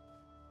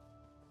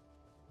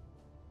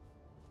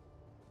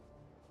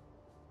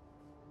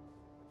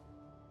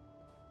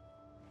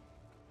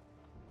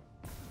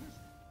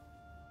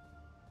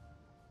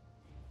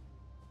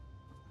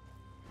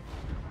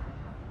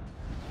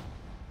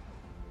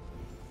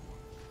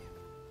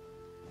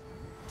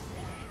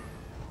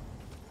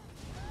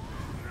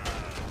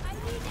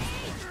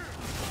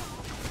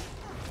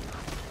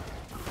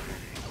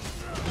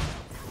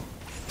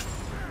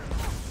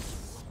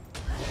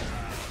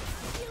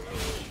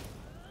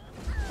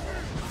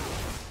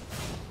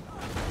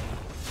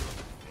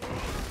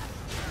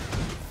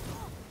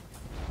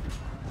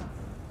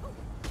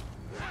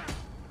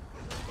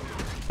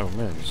 Oh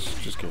man, he's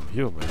just getting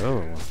healed by the other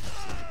one.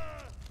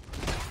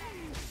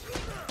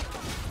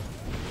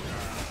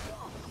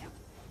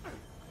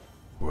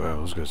 Wow,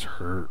 those guys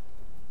hurt.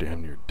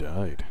 Damn near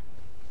died.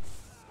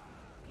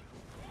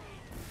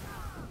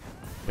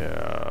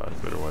 Yeah,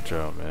 better watch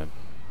out, man.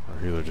 Our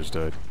healer just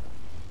died.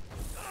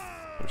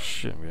 Oh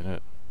shit, I'm getting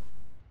hit.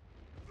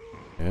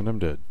 And I'm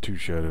dead.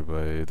 Two-shotted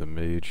by the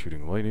mage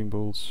shooting lightning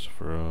bolts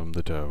from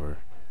the tower.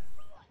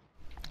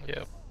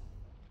 Yep.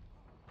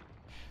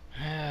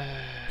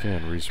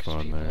 Can't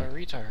respawn People there. are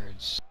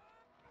retards.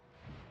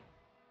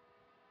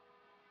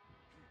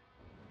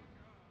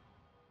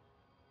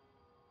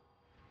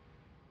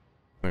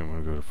 I think I'm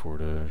gonna go to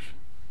Fort Ash.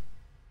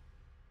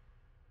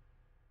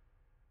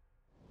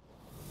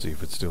 See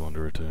if it's still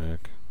under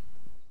attack.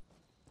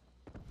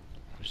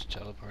 Just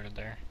teleported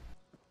there.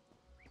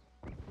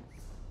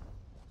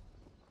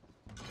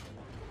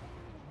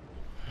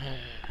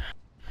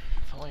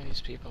 If only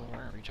these people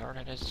weren't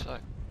retarded as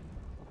fuck.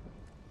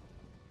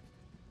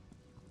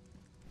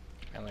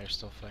 And they're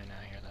still fighting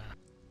out here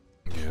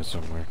though. Yeah,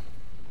 somewhere.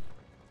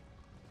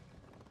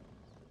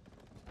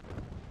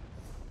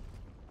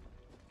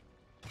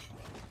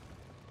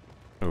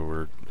 Oh,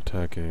 we're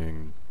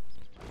attacking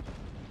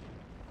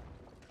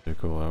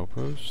Nickel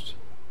Outpost,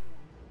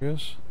 I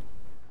guess?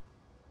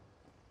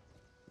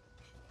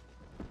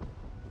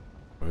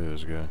 Look at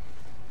this guy.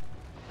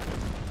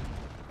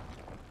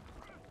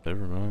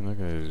 Never mind, that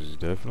guy is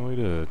definitely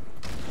dead.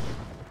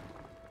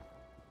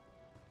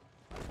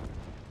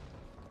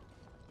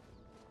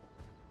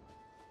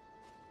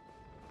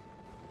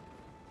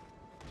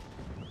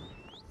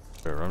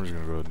 Alright, I'm just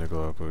gonna go to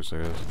Nickel Outpost,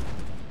 I guess.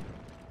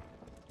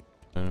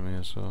 Enemy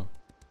I saw.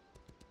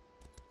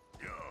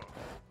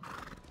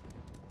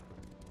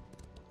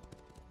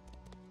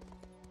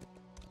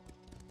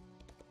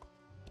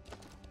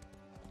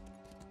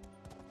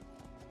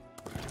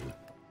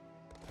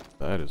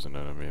 That is an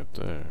enemy up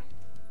there.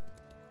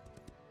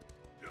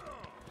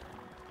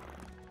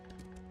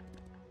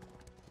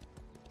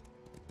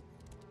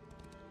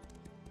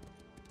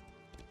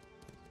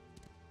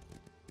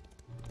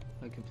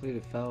 I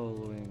completed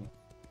following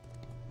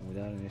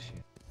without an issue.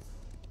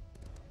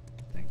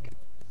 I think.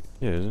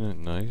 Yeah, isn't it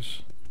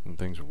nice when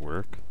things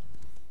work?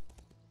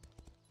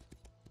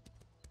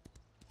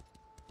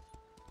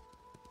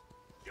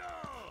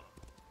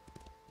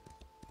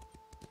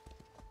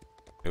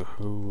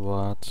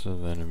 Lots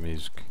of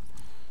enemies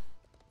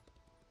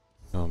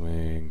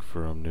coming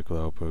from Nickel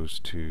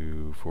Outpost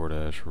to Fort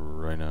Ash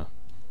right now.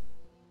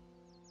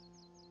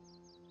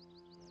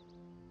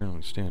 I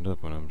only stand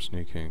up when I'm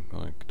sneaking.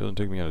 Like, it doesn't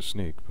take me out to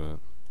sneak, but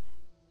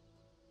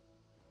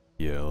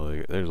yeah,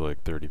 like there's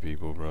like 30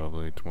 people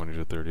probably, 20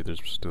 to 30. There's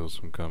still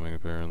some coming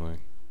apparently.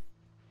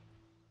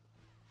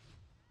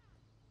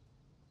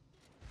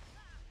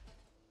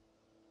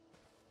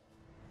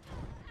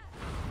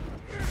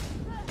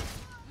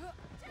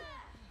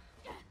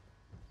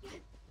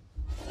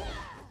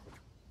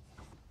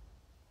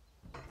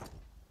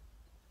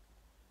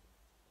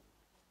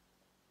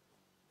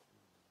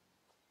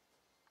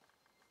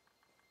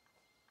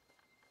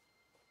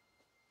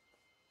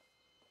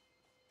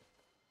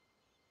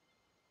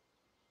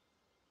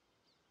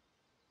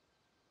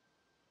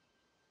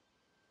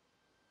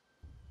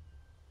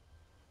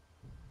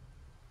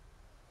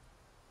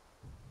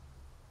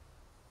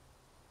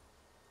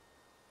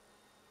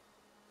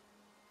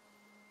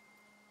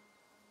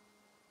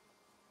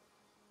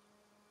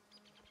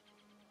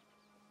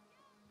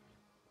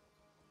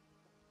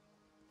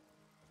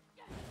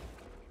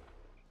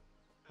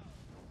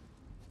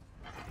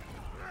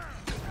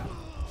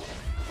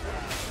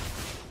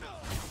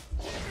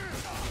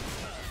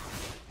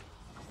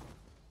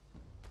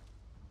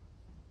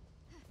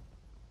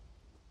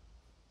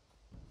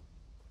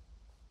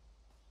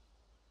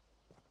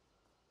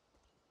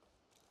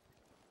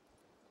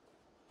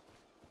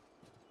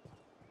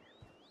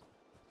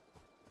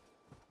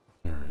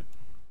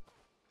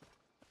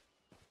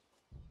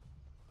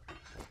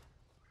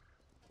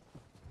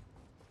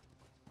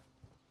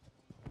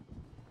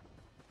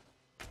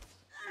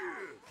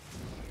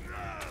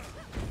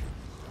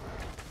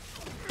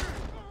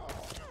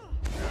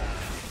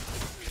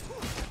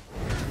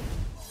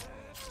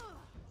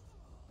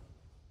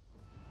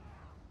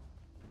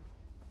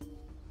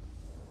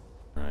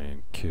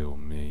 Kill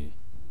me.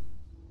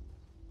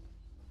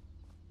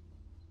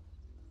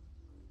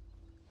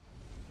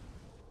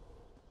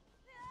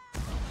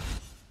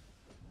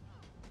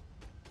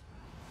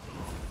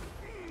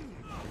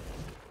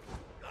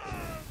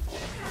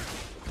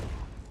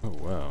 Oh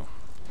wow.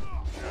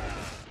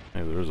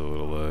 Hey, there's a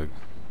little lag.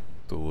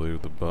 Delay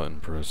with the button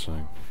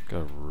pressing.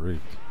 Got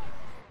raped.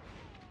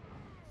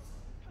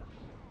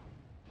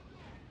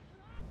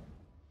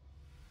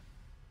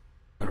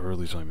 Or at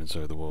least I'm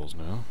inside the walls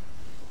now.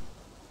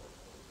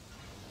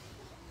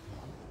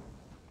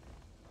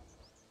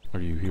 Are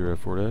you here at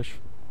Fort Ash?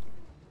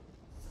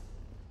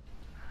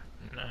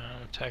 No,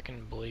 I'm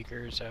attacking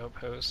Bleaker's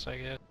outpost, I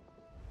guess.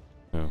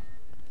 No.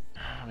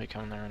 I'll be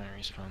coming there when I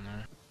respawn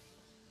there.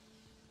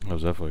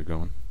 How's that fight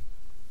going?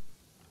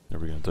 Are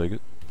we gonna take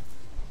it?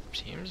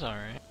 Seems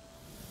alright.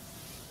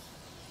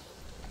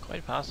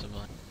 Quite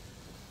possibly.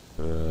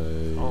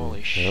 Should I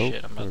Holy help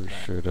shit, I'm about or to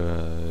die. should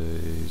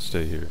I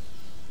stay here?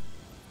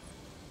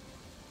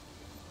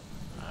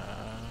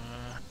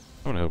 I'm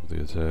gonna help with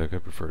the attack. I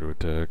prefer to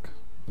attack.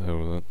 The hell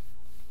with it.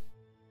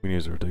 We need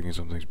to start taking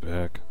some things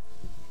back.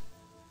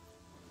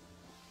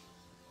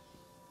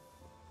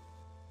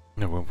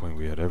 At one point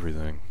we had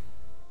everything.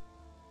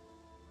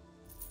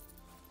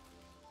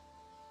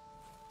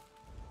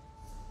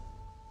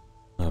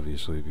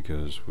 Obviously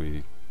because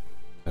we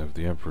have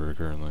the Emperor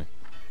currently.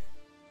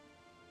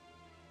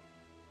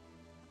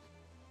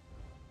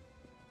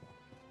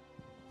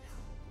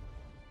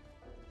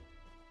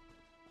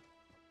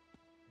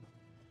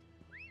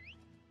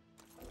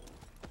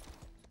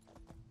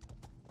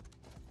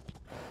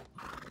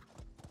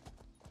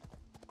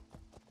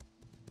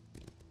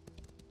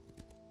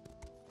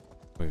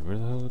 Wait, where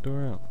the hell is the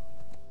door out?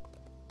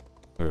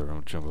 Whatever, I'm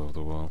gonna jump off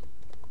the wall.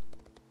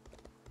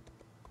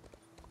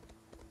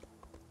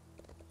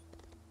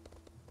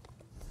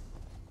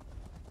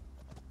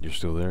 You're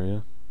still there, yeah?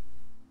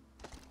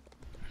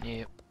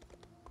 Yep.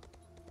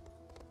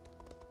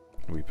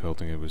 Are we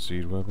pelting it with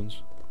siege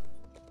weapons?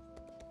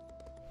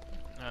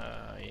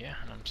 Yeah,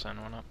 and I'm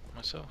setting one up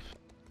myself.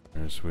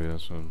 Alright, sweet,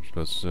 that's what I was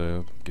about to say.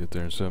 I'll get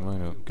there and set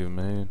mine up, give him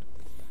a hand.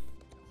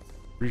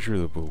 Pretty sure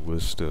the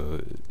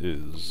ballista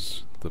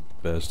is the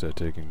best at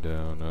taking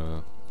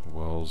down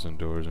walls and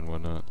doors and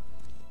whatnot.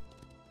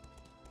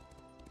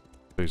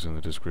 Based on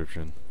the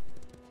description.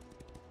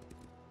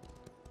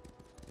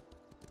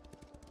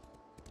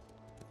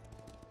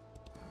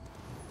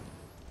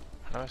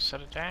 How do I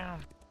set it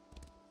down?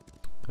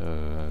 You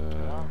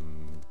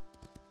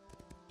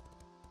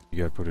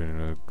gotta put it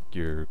in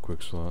your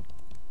quick slot.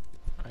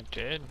 I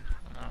did.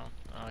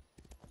 No,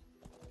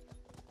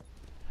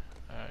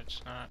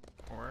 it's not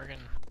working.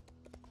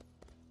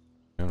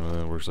 I don't know,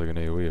 that works like an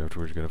AoE.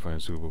 Afterwards, you gotta find a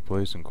suitable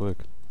place and click.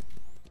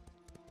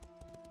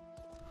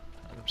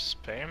 I'm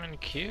spamming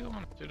Q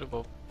on a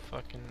suitable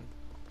fucking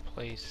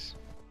place.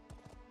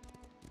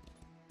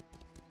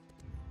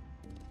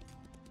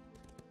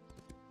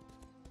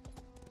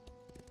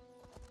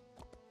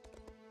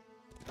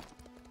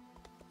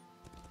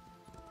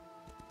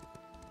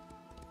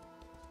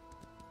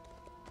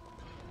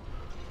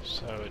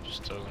 So it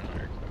just doesn't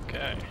work.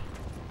 Okay.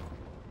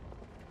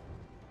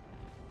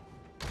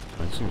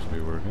 It seems to be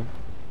working.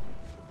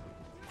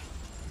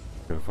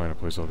 Gotta find a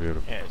place I'll be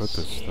able to Yeah, put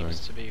this thing. it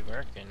seems to be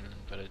working,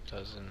 but it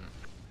doesn't.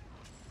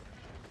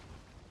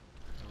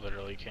 It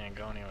literally can't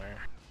go anywhere.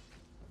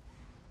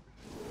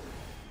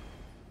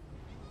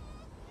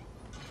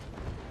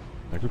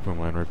 I could put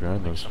mine right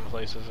behind those. Some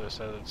places it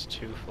says it's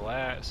too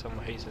flat, some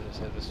places it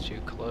says it's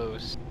too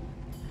close,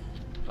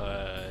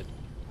 but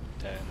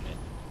then it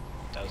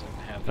doesn't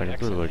have the I can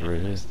put it like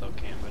right here. I still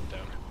can't put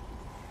down.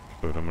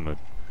 But I'm gonna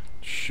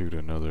shoot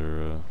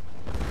another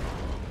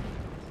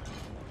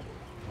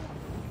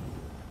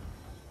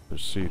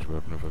siege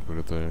weapon if I put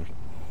it there.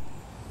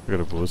 I got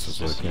a ballista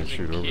so I can't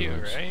shoot over Q,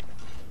 those. right?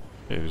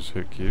 Yeah, just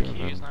hit Q and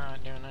Q's then...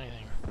 not doing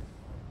anything.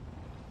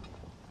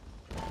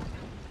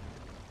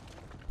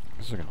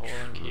 It's like a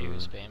Holding Q,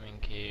 spamming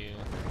Q.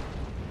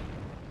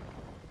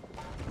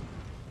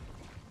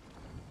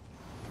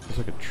 I guess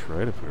I could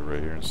try to put it right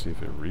here and see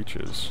if it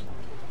reaches.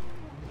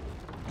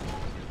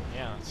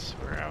 Yeah, that's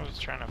where I was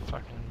trying to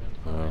fucking...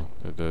 Oh,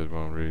 it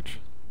won't reach.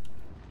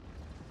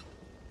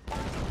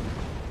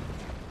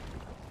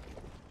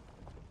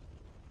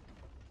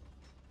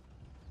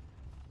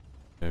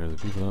 Are the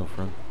people out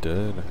front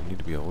dead? I need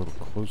to be a little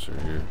closer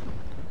here.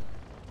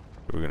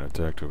 We're gonna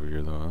attack over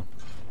here though, huh?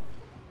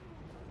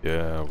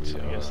 Yeah, we So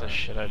I guess the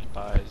shit I'd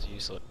buy is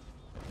useless.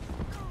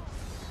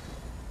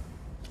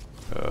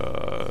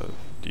 Do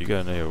you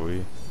got an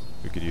AoE?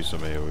 We could use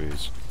some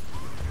AoEs.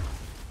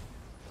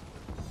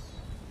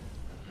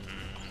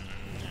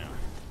 No.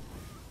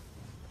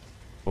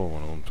 Pull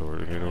one of them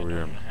toward it. Get over I here.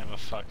 don't have a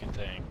fucking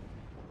thing.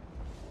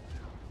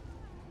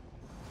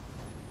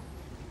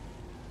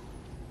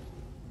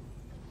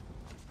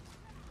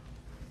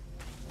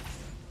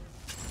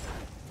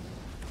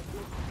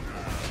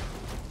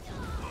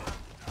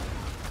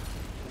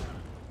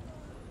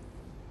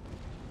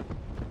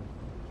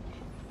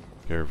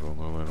 Careful,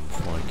 don't let him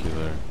flank you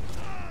there.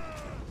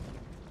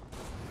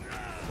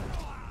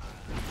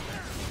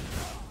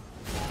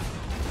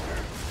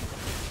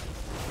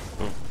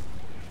 Oh,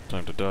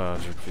 time to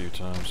dodge a few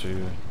times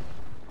here.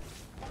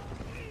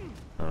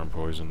 I'm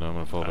poisoned now, I'm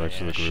gonna fall back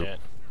to the group. Shit.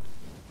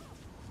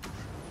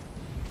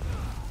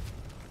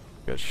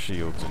 Got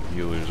shields and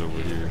healers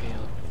over here.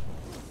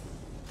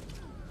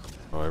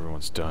 Oh,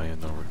 everyone's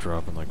dying though, we're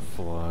dropping like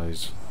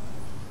flies.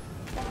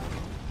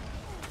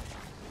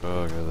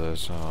 Oh, look at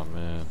this, oh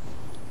man.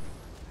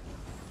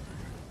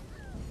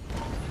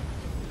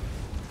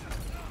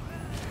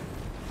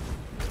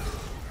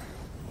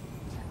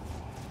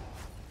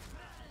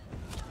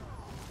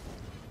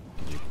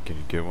 Can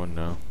you get one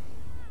now?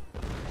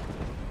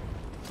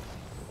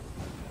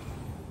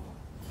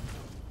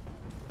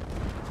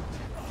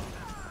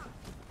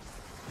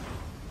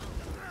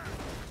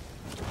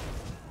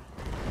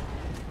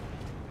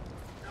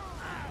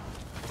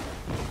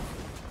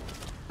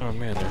 Oh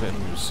man, they're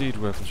hitting siege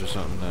weapons or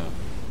something now.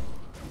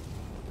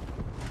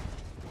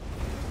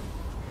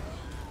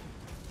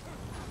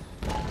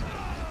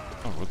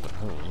 Oh, what the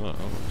hell is that?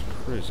 Oh, that's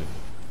crazy.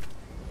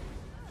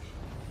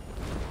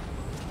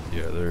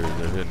 Yeah, they're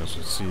hitting us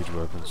with siege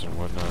weapons and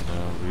whatnot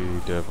now. We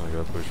definitely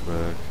got pushed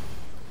back.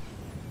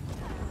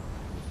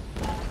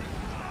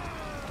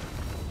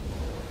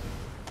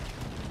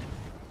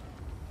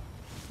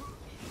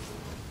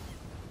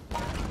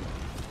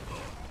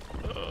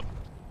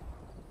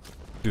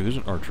 Dude, there's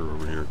an archer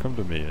over here. Come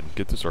to me and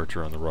get this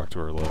archer on the rock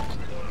to our left.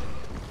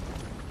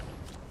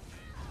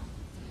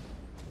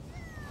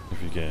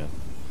 If you can.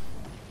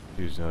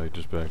 He's now he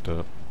just backed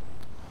up.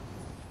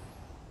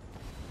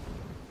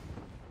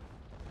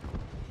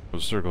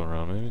 Was circling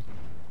around maybe?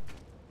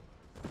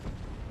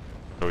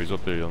 Oh, he's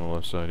up there on the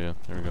left side, yeah.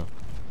 There we go.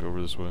 Go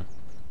over this way.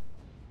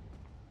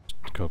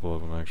 A couple of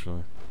them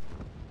actually.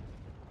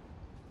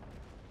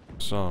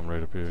 Saw him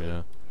right up here,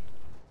 yeah.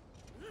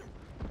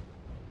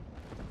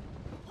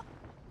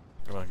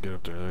 Come on, get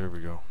up there. There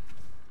we go.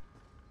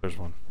 There's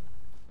one.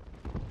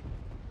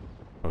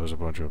 Oh, there's a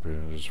bunch up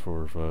here. There's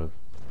 4 or 5.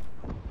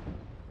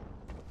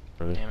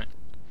 Ready? Damn it.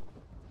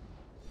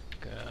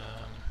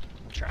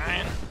 I'm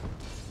trying.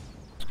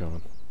 It's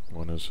coming.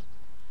 One is.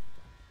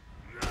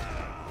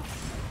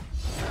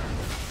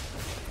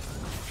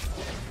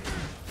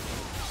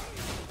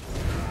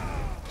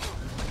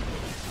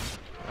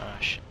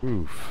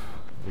 Oof.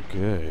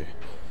 Okay.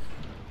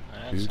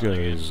 That's These not good.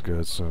 guys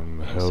got some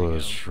Thanks hella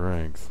again.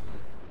 strength.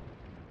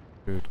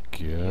 Good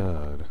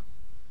God.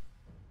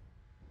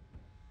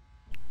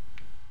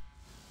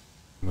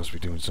 Must be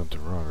doing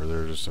something wrong, or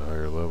they're just a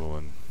higher level,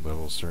 and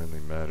level certainly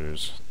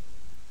matters.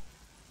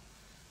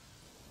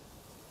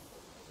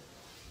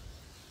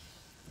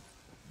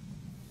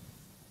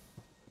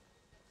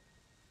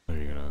 Are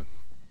you gonna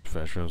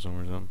fast travel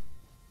somewhere or something?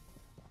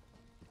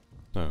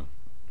 No.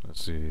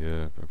 That's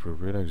the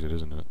appropriate exit,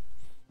 isn't it?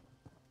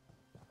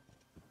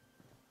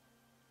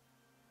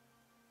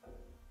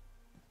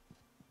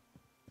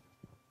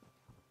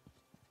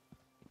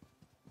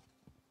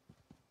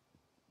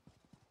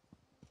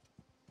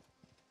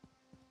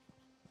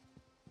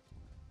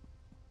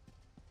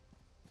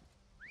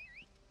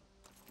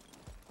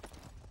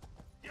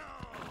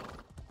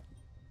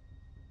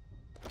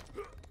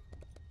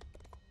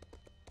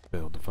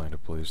 Failed to find a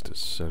place to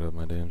set up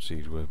my damn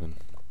siege weapon.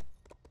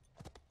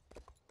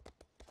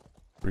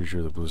 Pretty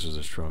sure the bliss is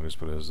the strongest,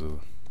 but has the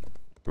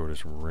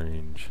shortest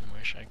range. I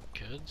wish I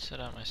could set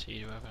up my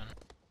siege weapon.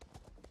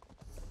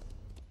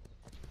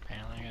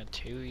 Apparently I got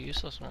 2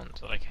 useless ones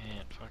that I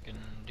can't fucking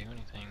do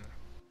anything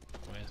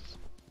with.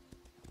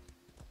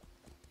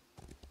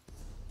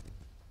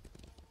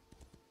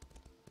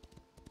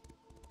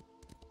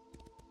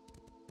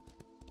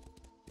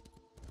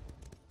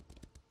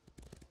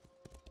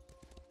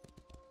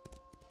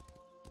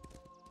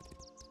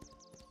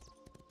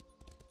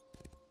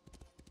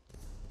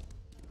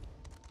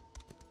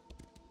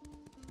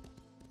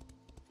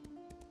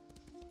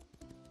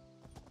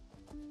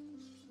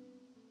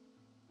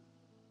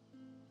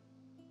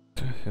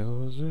 What the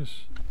hell is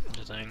this?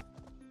 The thing.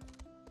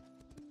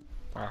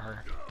 Or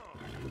her.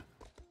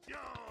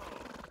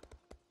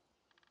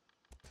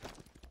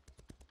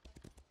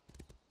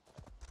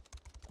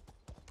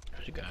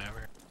 There's a guy over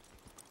here.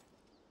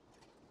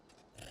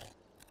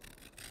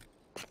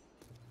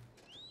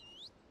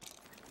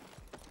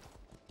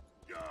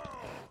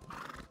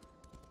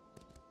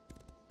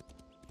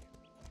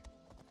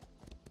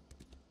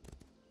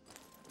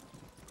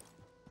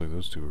 Like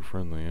those two are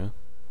friendly, yeah?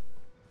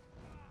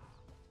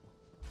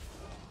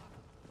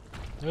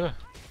 Ugh.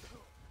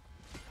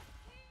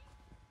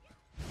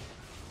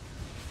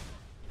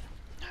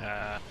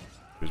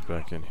 Who's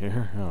back in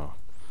here? Oh.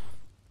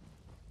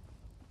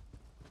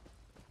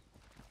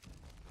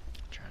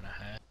 Trying to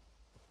hide.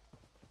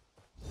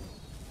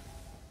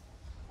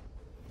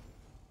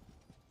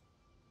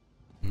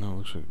 No,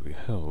 looks like we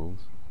held.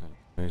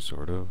 Any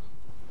sort of.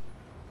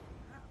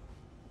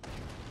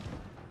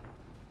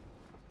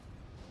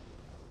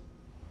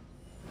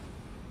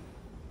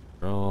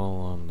 They're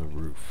all on the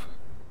roof.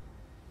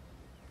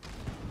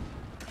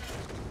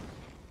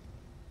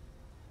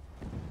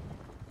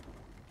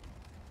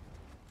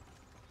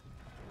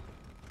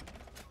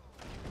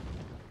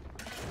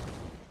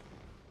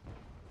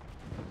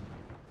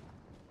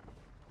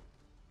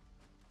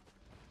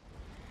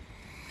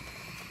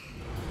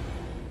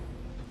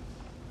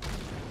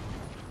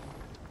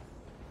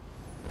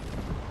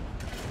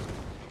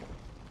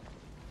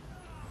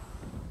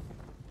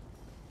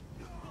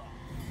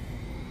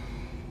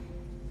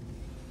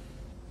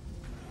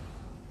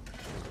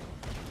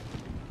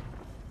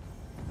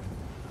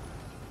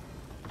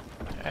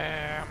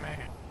 Damn it.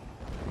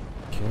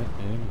 Can't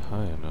aim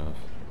high enough.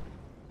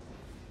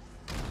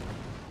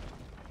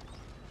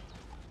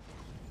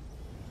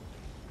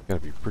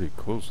 Gotta be pretty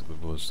close to the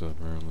ballista,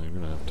 apparently. We're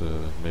gonna have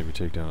to maybe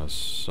take down a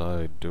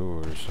side door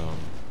or something.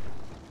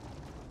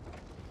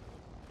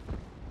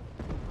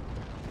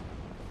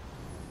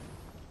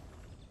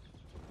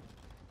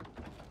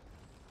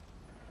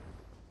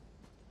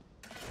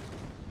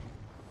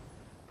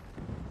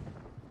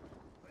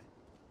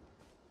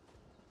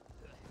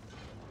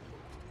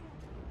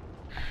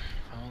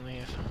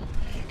 If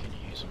only I could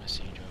use my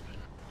siege weapon.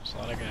 There's a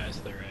lot of guys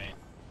to the right.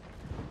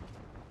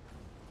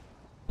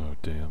 Oh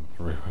damn,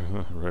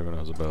 right when I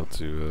was about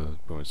to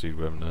put my siege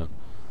weapon down.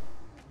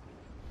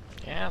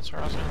 Yeah, that's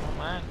where I was gonna put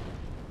mine.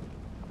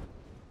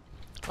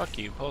 Fuck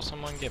you, pull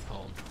someone, get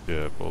pulled.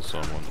 Yeah, pull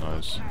someone,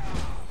 nice.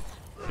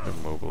 Get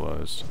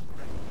immobilized.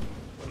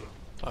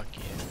 Fuck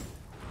you.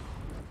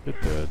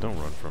 Get dead, don't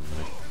run from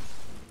me.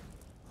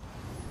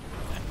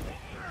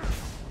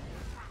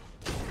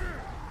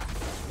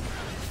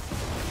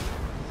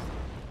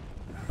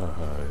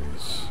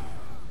 Nice.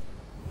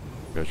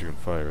 Bet you can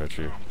fire at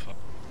you. Fuck.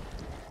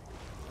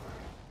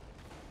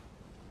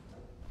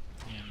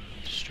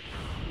 And destroy.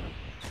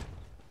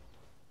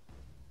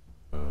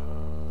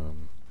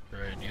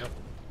 Right, yep.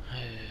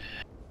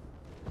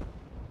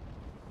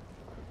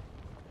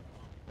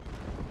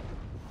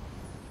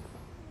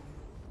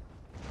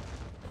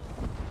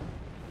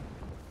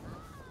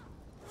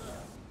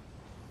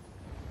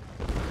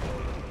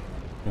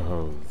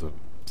 Oh, the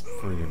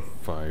friggin'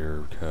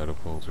 fire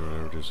catapult or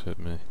whatever just hit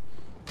me.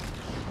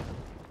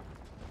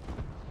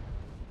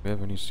 We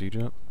have any siege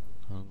up?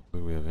 I don't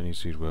think we have any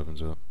siege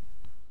weapons up.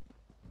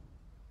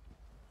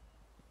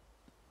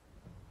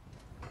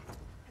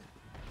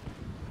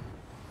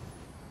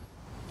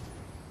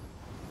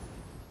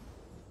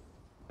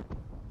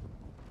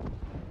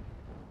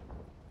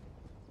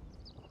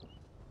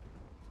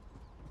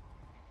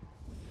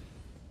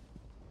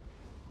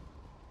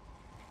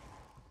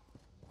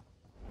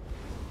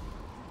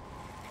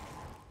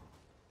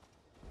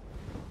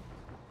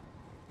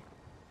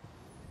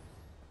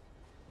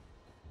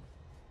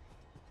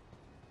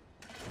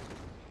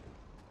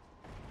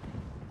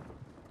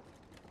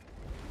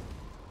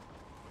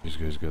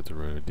 these guys got the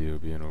right idea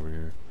of being over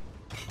here.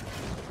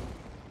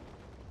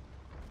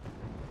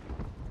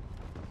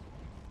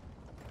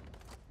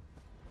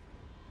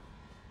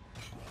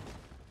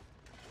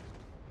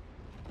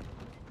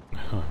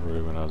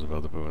 Right when I was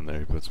about to put one there,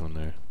 he puts one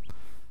there.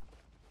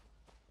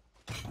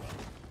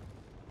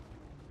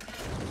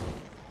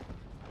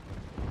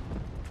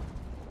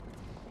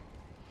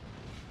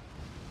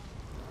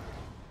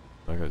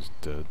 That guy's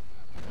dead.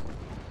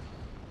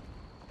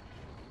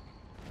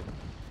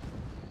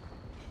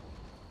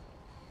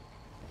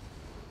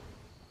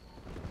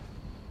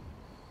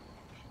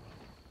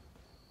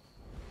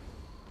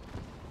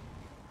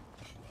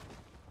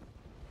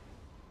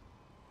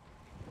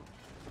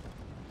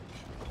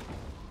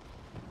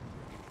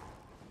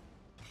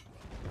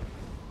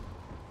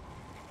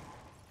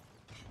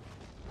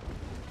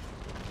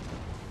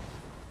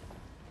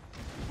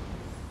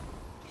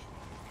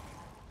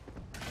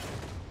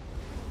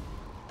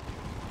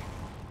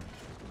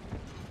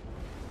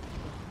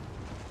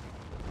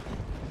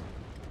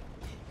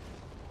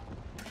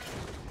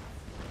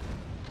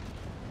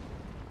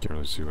 Can't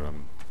really see what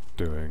I'm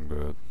doing,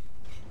 but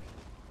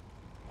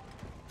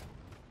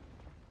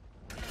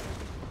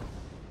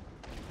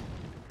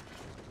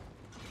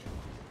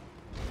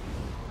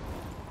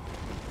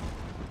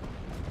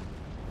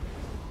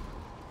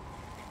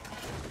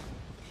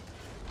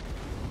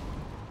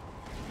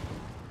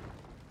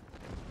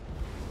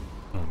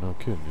oh, no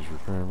kidding, he's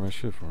repairing my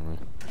shit for me.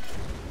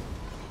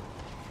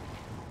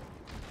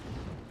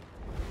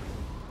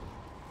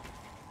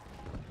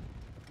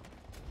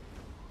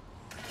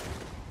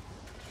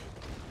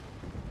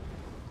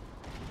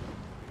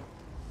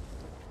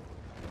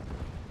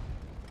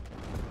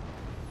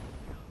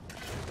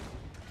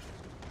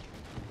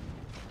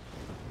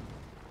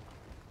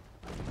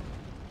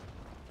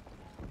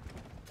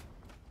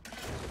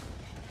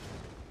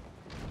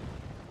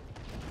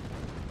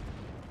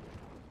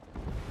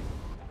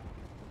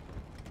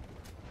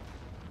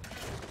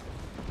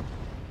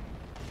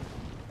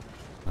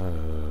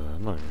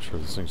 I'm not even sure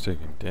this thing's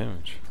taking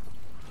damage.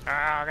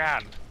 Oh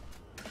god.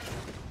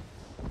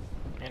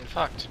 And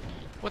fucked.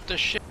 What the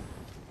shit?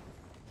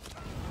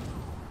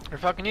 We're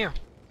fucking you.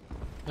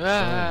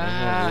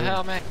 Ah,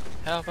 help me.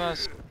 Help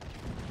us.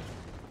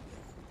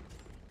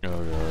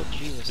 Oh god.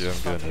 Jesus. Yeah,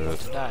 I'm getting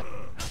hit. Died.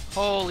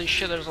 Holy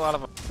shit, there's a lot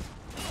of them.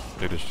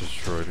 They just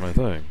destroyed my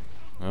thing.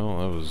 Well,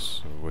 that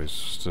was a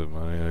waste of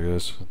money, I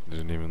guess.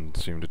 Didn't even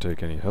seem to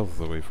take any health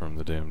away from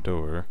the damn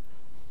door.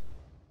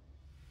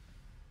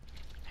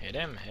 Hit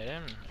him, hit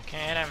him. I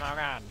can't hit him, oh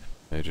god.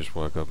 They just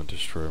walk up and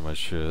destroy my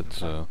shit,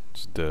 so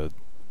it's dead.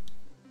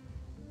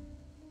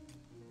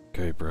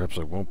 Okay, perhaps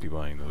I won't be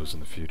buying those in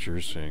the future,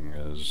 seeing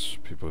as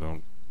people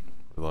don't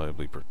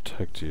reliably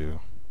protect you.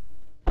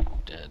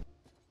 Dead.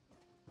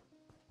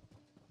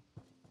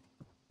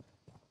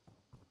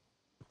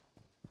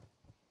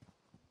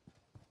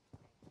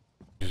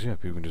 Because yeah,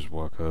 people can just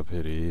walk up,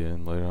 hit E,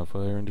 and light it on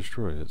fire and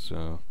destroy it,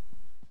 so...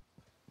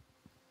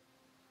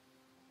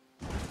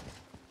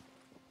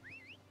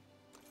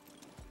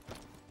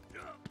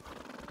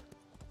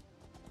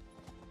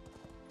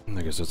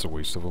 I guess that's a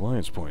waste of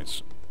alliance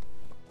points.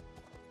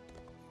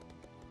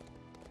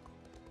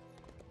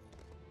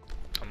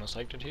 Almost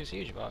like the 2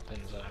 siege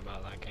weapons that I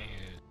bought that game.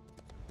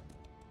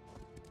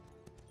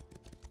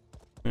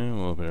 Yeah,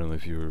 well, apparently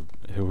if you were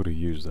able to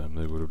use them,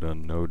 they would have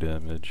done no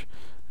damage,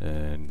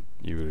 and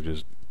you would have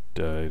just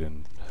died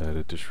and had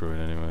it destroyed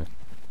anyway.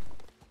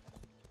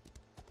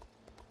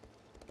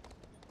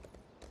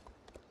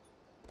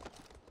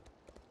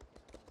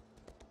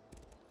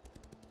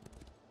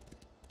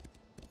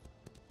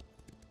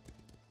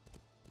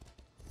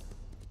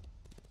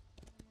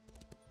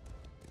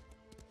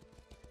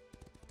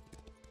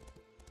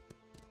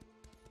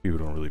 People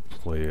don't really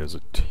play as a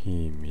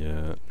team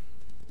yet.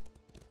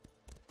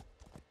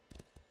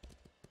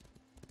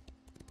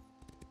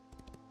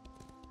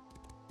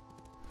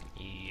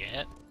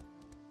 Yet.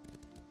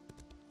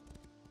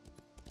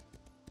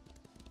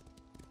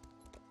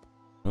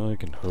 Well, I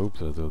can hope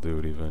that they'll do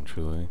it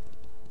eventually.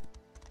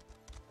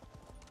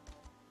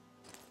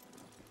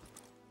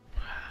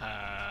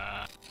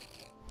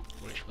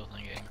 Wishful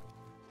thinking.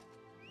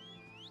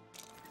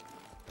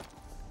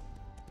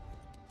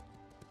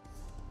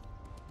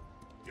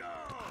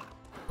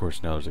 Of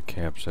course, now there's a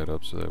camp set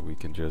up so that we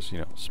can just, you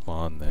know,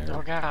 spawn there.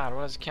 Oh god,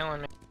 what's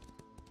killing me?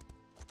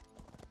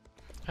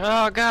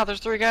 Oh god, there's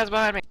 3 guys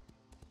behind me!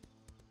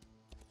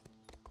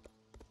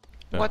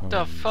 What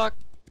the fuck?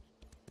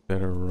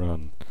 Better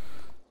run.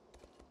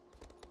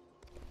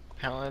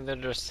 Apparently they're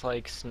just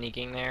like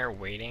sneaking there,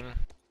 waiting.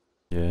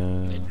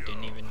 Yeah. They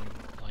didn't even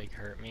like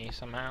hurt me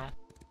somehow.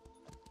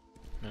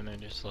 And I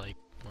just like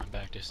went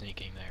back to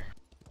sneaking there.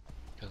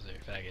 Because they're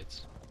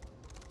faggots.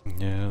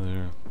 Yeah,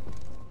 they're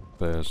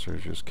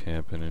bastards just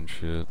camping and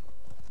shit.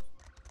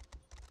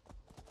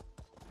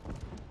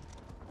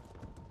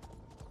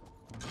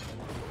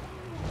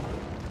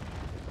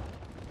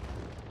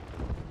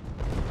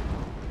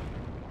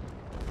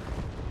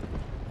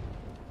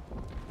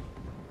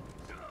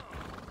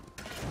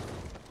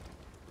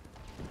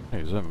 Hey,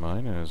 is that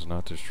mine and it's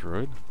not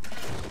destroyed?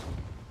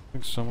 I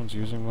think someone's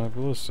using my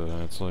ballista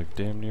and it's like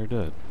damn near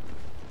dead.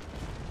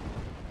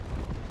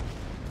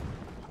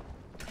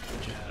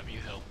 Good job, you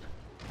helped.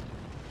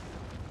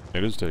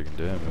 It is taking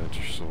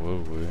damage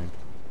slowly.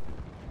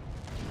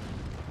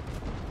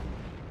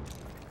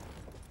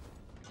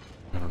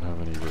 I don't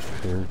have any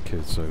repair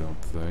kits, I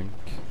don't think.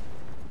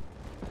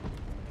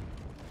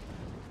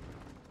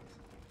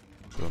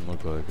 Doesn't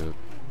look like it.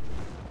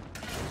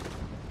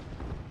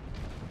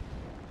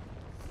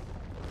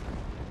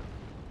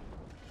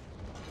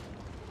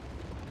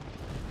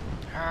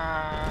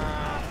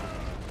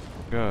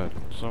 God,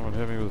 someone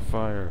hit me with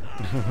fire.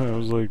 I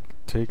was like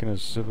taking a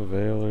sip of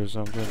ale or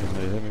something and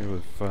they hit me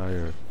with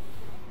fire.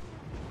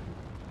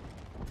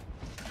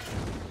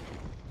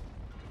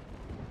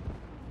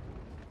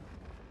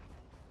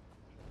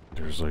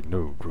 There's like,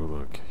 no,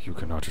 Grolug, you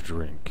cannot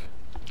drink.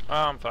 Oh,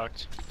 I'm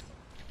fucked.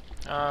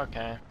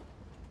 Okay.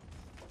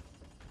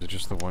 Is it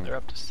just the one? They're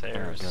up the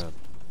stairs. Oh, God.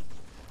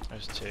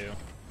 There's two.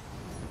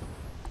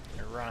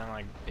 They're running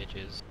like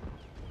bitches.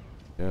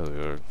 Yeah, they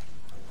are.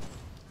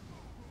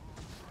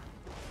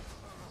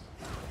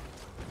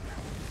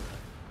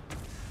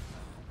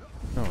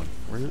 Oh,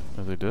 where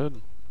are they dead?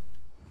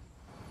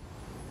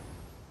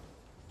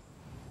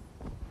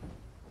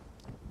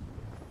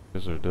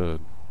 Guess they're dead.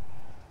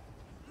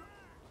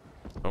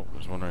 Oh,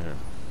 there's one right here.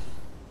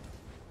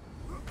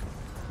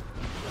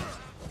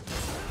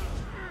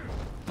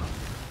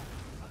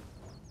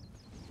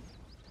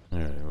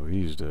 Alright, well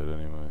he's dead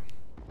anyway.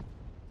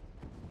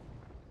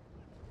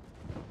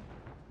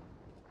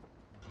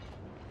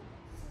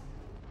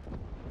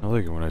 I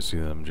like it when I see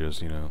them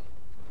just, you know,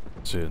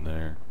 sitting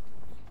there.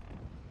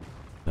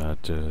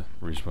 Not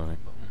respawning.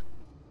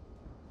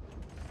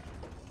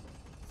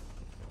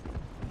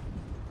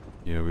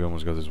 Yeah, we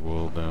almost got this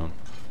wall down.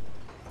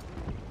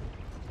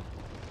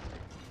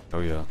 Oh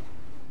yeah.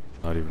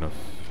 Not even a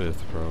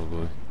fifth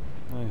probably.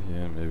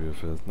 Yeah, maybe a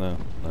fifth. No,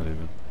 not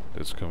even.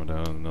 It's coming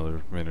down in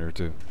another minute or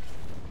two.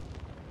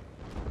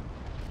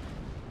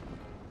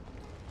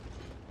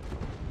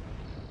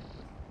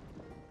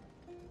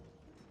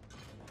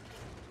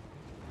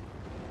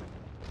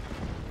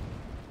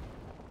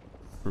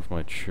 Proof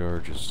my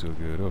charge is still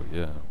good. Oh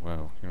yeah,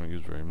 wow, you don't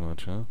use very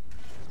much, huh?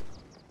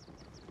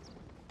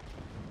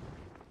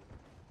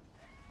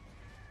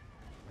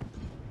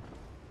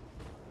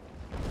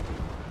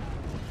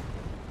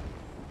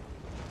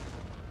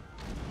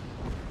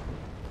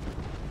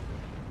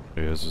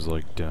 Yeah, this is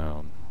like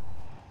down.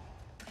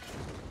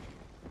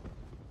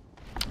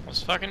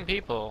 Those fucking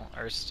people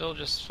are still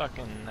just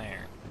fucking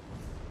there.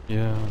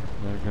 Yeah,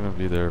 they're gonna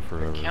be there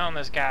forever. Killing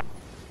this guy.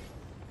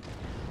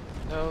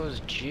 Those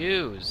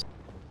Jews.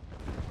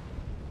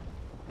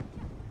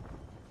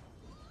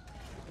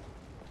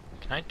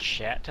 Can I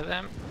chat to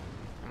them?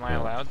 Am I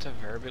Yeah. allowed to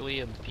verbally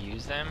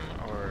abuse them,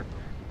 or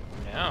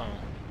no?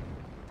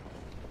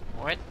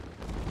 What?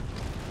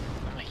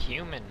 I'm a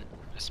human.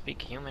 I speak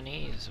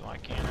humanese. Why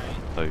can't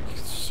I? Like,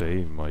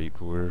 say might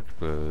work,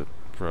 but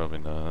probably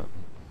not.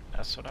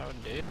 That's what I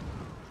would do.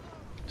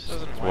 This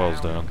doesn't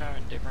Wall's down. Kind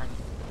of different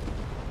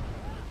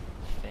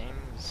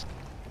things.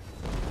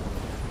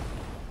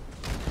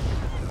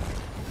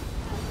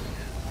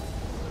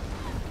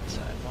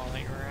 Side wall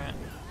that you're at.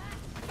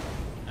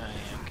 I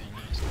am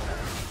gonna use that.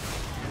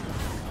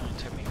 Oh, it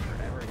took me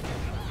forever to get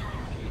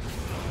from here.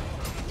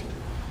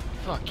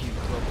 Fuck you,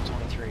 Global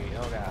 23.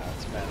 Oh god,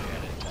 it's a bad guy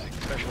to attack.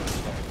 Special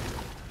attack.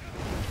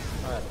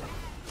 What?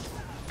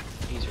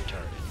 He's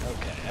retarded.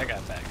 Okay, I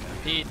got back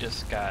up. He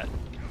just got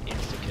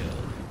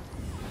insta-killed.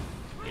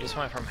 He just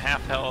went from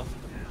half health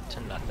to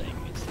nothing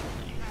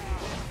instantly.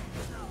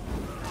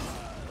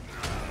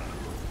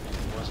 And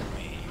it wasn't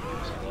me. It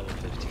was a level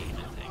 15,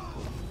 I think.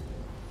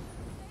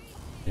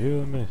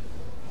 You and me.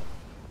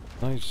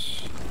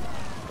 Nice.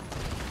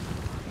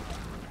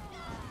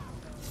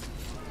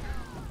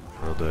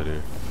 We're all dead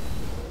here.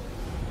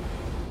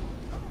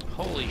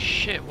 Holy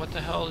shit, what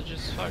the hell did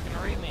just fucking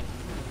raid me?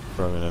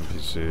 Probably an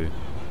NPC.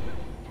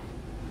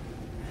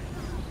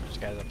 There's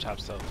guys up top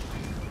still.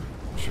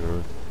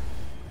 Sure.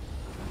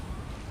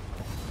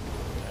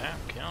 Yeah,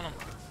 I'm killing them.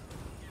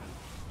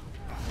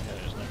 Yeah,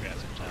 there's no guys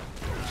up top.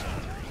 There's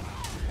only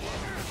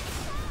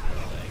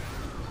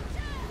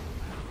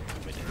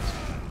three.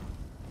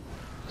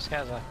 This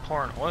guy's like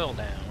pouring oil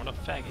down. What a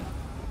faggot.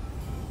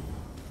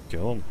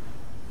 Kill him.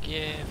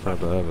 Yeah, Not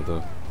to have it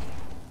though.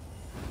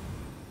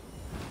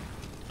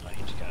 oh,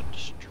 he just got The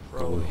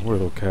destroyed.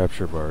 little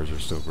capture bars are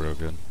still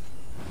broken.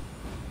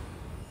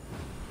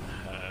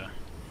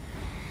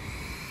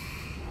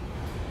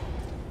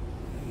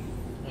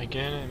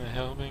 Again, am I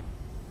helping?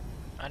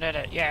 I did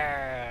it!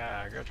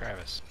 Yeah! Go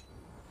Travis.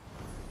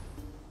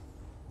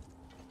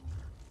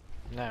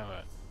 Now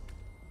what?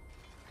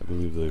 I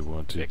believe they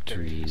wanted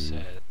Victory, he to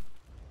said.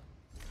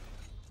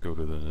 go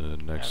to the I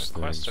have next a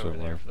thing quest over there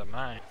somewhere. for the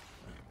mine.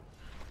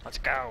 Let's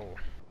go!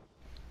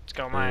 Let's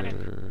go mining.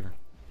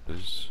 There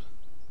is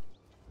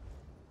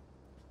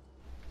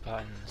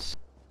Buttons.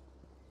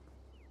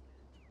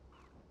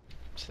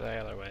 It's the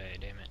other way,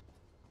 damn it.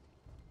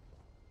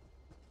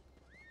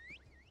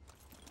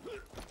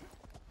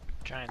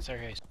 Giant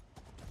staircase.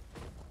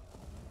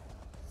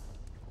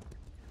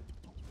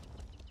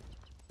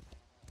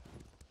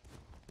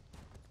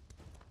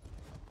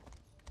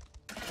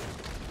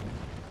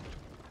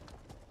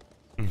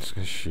 This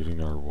guy's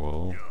shooting our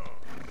wall.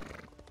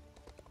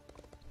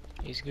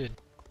 He's good.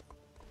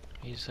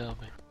 He's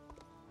helping.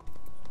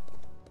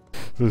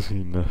 Does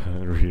he not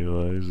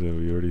realize that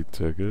we already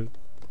took it?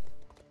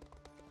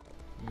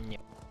 Yeah.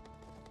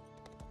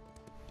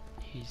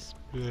 He's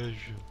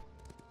special.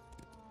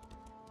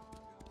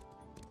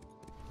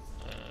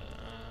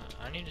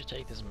 I need to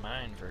take this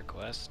mine for a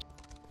quest.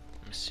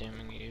 I'm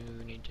assuming you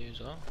need to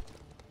as well.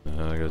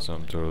 I got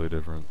something totally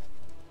different.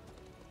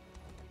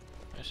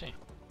 I see.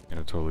 In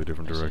a totally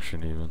different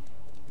direction even.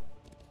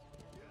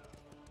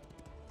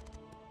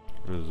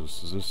 What is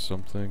this? Is this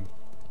something?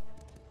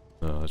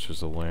 No, it's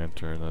just a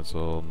lantern that's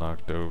all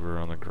knocked over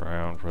on the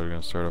ground. Probably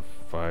gonna start a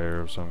fire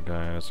of some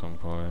kind at some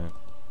point.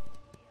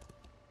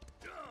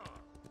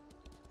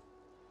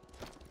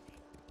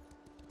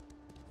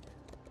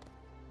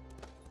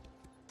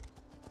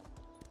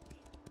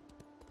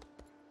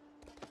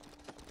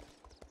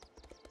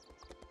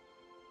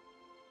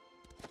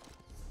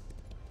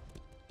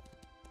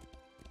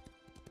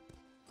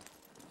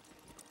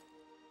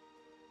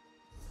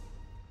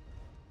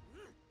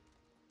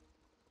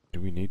 Do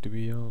we need to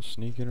be all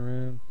sneaking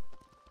around?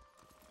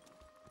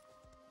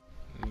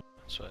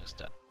 That's what I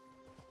stopped.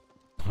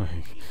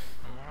 Like,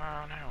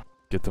 Oh no.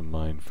 get the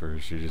mine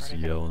first, you're just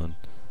yelling.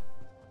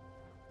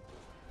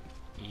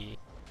 Yeah.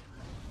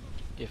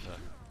 If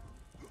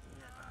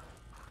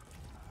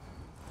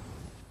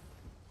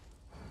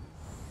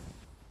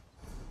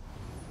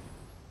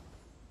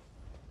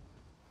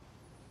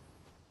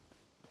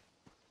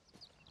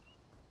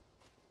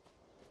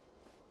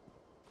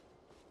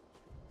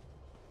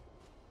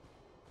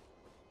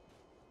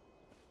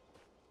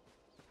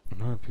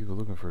A lot of people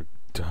looking for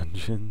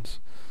dungeons.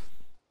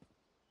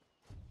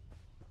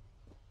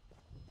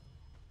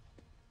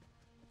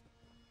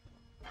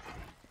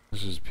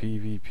 This is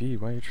PvP.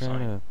 Why are you trying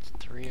to?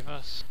 three of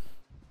us.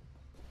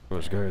 Oh,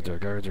 there's guards there.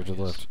 Guards are to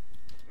the left.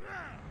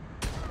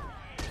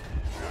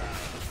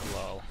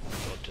 Lol.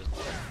 We'll just.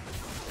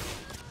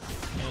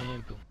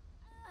 And boom.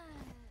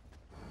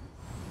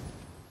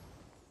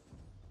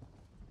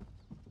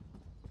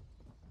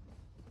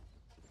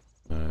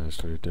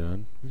 Nicely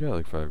done. We got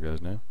like 5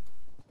 guys now,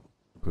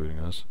 including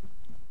us.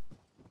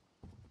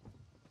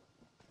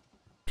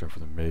 Watch out for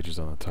the mages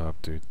on the top,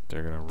 dude.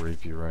 They're gonna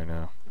rape you right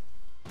now.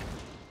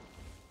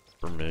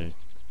 For me.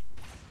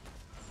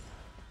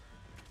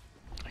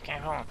 I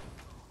can't hold him.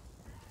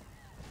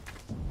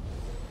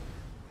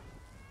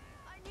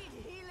 I need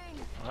healing.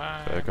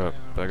 Back up.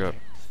 Back up.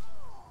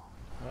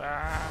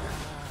 Ah.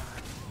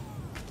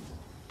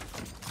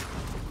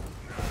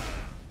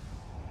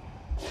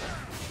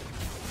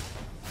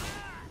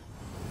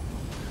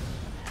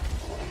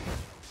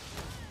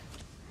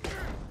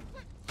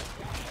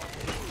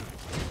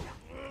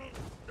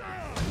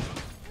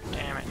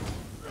 Damn it.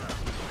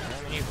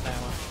 Let me use that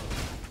one.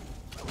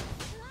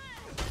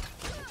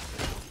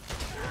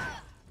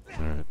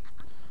 Alright.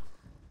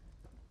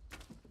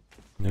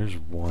 There's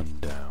one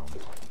down.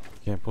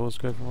 Can't pull this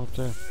guy from up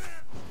there?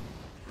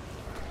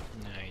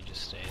 No, he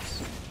just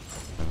stays.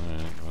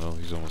 Alright, well,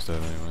 he's almost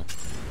dead anyway.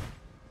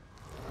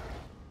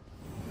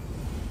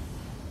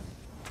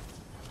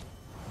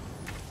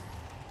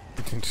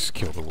 We can just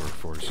kill the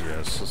workforce,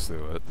 yes, let's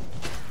do it.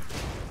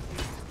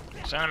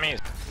 There's enemies.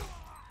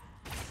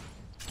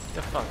 Get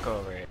the fuck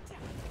over here.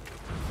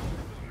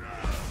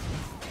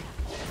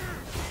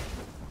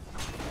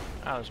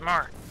 Oh, there's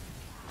more.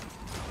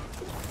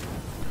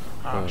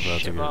 Oh,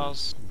 shit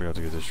balls. We're about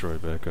to get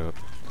destroyed back up.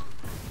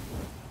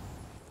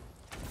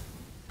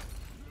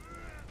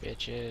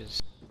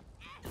 Bitches.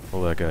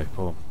 Pull that guy,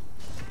 pull him.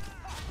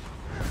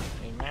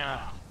 Hey, man.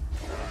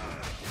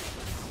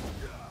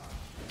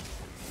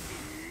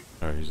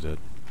 Alright, he's dead.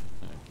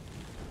 Right.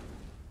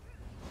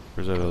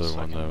 Where's that other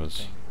one that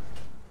was?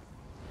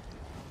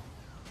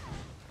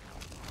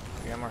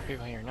 We got more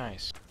people here,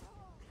 nice.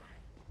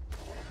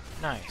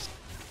 Nice.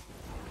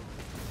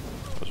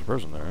 There's a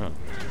person there, huh?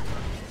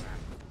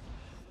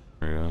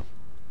 There we go.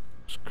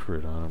 Just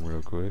crit on him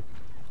real quick.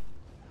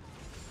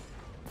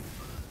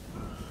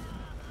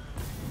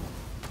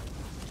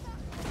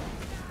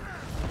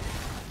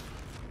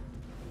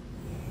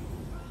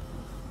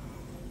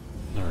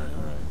 Alright,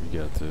 we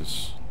got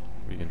this.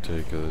 We can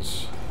take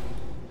this.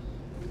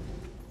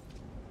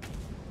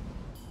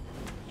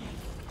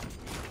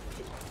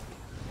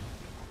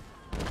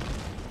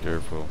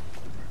 Careful.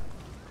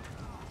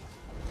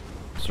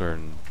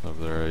 Certain of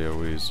their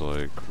AoEs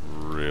like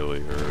really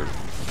hurt.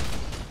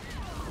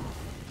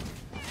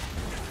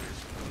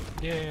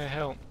 Yeah,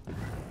 help.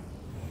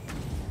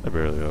 I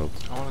barely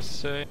helped. I want to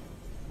say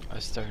I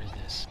started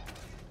this.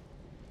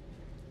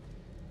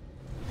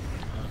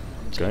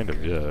 Kind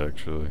of, yeah,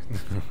 actually.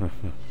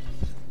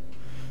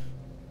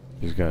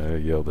 He's kinda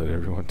yelled at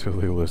everyone till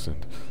they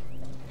listened.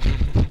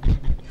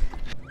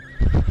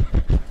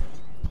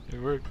 It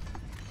worked.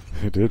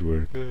 It did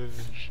work.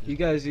 You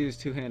guys use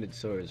two-handed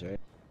swords, right?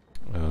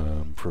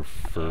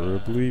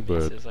 preferably,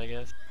 but pieces, I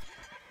guess.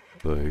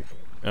 like,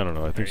 I don't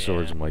know. I think Yeah.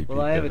 swords might be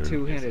Well, I have a better.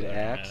 two-handed Doesn't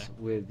axe matter.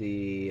 with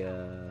the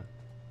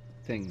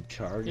thing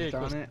charged Yeah,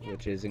 on it,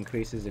 which is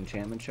increases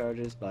enchantment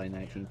charges by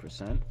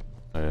 19%.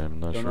 I am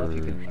not Don't sure. know if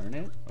you can learn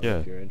it, or Yeah.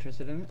 if you're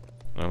interested in it.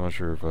 I'm not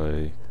sure if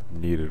I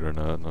need it or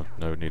not. No,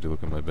 I would need to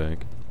look in my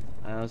bank.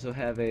 I also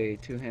have a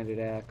two-handed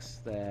axe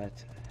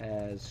that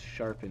has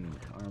sharpened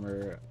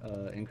armor,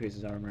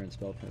 increases armor and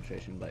spell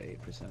penetration by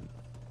 8%.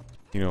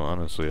 You know,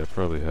 honestly, I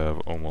probably have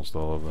almost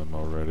all of them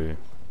already.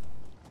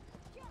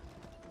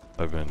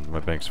 My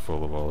bank's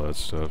full of all that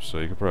stuff, so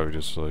you could probably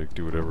just, like,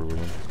 do whatever with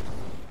them.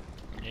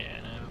 Yeah,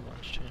 and I have a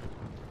bunch too.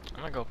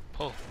 I'm gonna go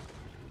pull.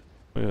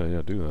 Oh,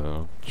 yeah, do that.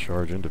 I'll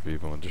charge into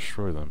people and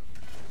destroy them.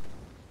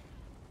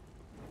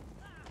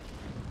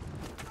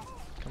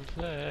 Come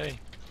play.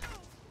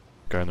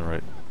 Guy on the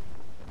right.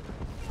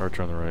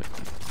 Archer on the right.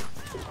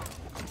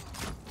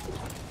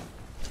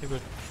 Hey,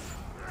 bud.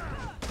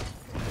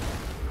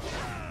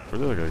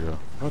 Where'd the other guy go?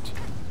 What?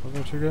 Wasn't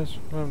there two guys?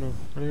 I don't know.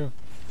 Where'd he go?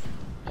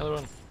 Another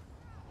one.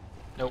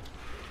 Nope.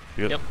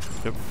 Yep. Yep.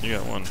 Yep, you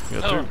got one.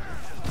 You got Another two.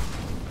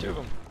 one. Two of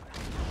them.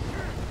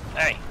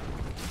 Hey!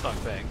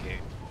 Fuck back here.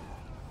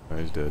 Oh,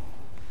 he's dead.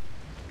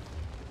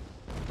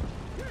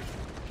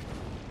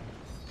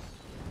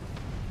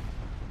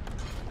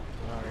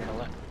 Oh, we're gonna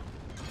let.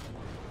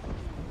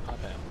 Pop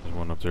out. There's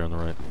one up there on the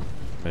right.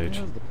 Mage.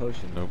 How's the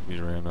potion? Nope, he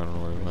ran. I don't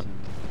know where he went.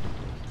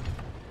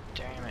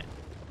 Damn it.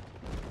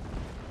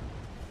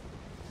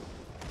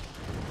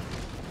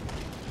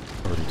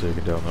 Already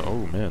taken down the.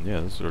 Oh man,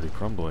 yeah, this is already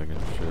crumbling and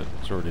shit.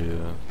 It's already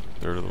a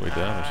third of the way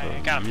down or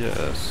so. Got him.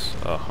 Yes.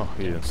 Oh,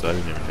 he didn't. I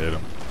didn't even hit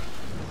him.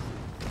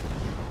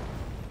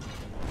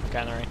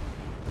 Guy on the right.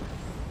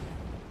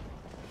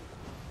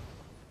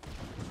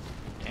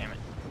 Damn it.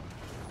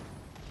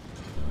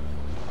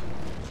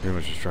 Pretty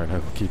much just trying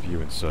to keep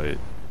you in sight.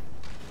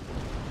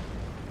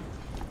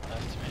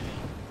 Left maybe.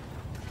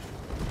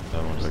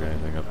 That one's like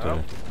anything up there.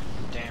 Oh.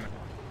 Damn it.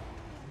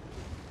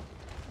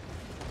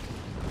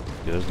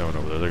 Yeah, there's no one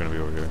over there. They're gonna be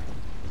over here.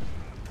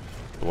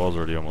 The wall's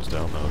already almost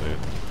down though, dude.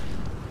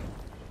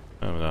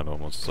 I mean, not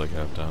almost. It's like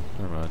half down.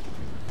 Never mind.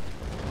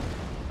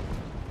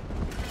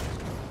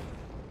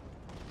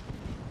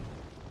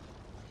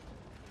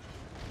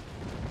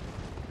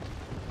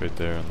 Right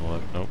there on the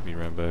left. Nope, he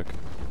ran back.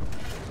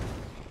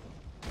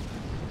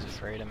 He's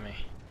afraid of me.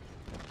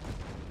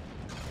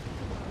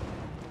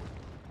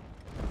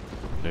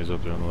 He's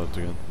up there on the left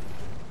again.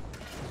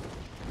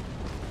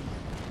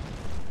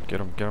 Get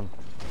him, get him.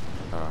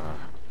 Ah,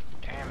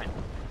 Damn it.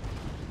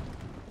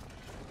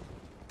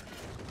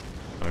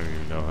 I don't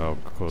even know how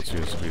close he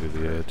has to be to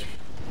the edge.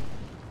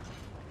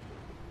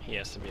 He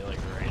has to be like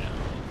right on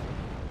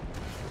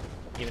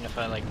me. Even if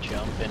I like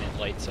jump and it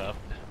lights up,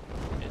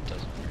 it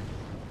doesn't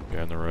work. Guy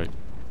on the right.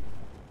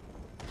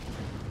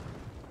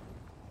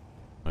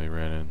 Oh, he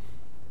ran in.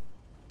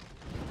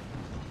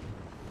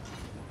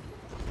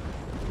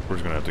 We're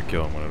just gonna have to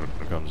kill him when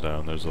it comes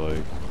down. There's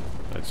like,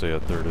 I'd say a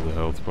third of the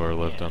health bar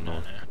left Yeah, on no,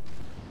 no.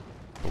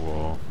 the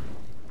wall.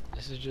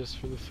 This is just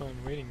for the fun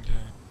waiting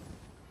time.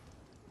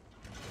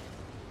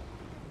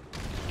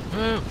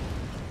 Woo!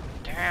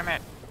 Damn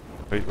it!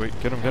 Wait,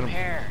 get him, get I'm him.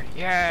 here!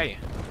 Yay!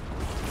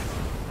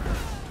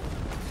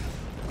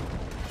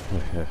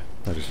 Yeah,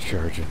 I just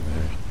charge in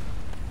there.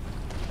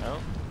 Oh,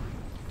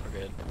 we're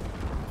good.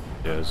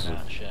 Yeah,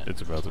 Oh, shit.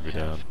 it's about to be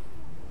Half. down.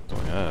 It's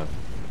only half.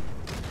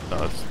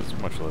 No,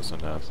 it's much less than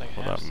half. It's like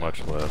Well, half not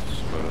much less,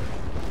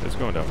 but it's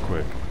going down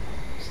quick.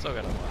 Still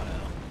got a lot of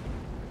health.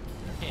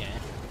 Yeah.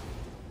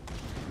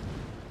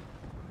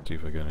 See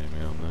if I got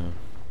any on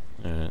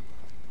there. Alright.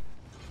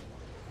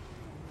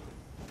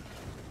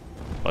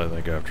 I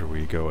think after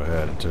we go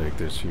ahead and take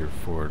this here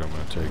fort, I'm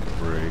going to take a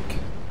break.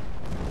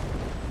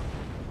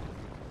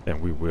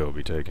 And we will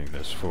be taking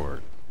this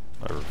fort.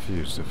 I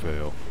refuse to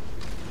fail.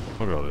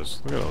 Look at all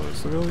this. Look at all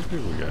this. Look at all these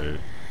people we got here.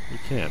 We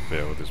can't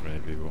fail with this many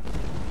people.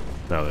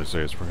 Now they say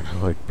it's we're going to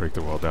like break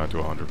the wall down to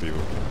 100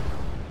 people.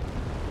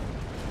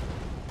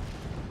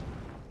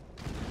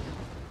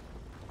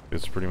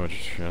 It's pretty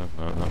much, yeah,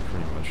 not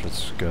pretty much.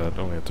 It's got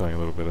only a tiny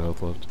little bit of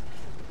health left.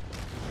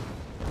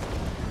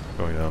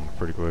 Going down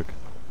pretty quick.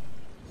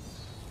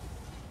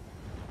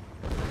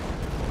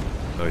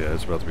 Oh yeah,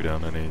 it's about to be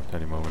down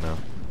any moment now.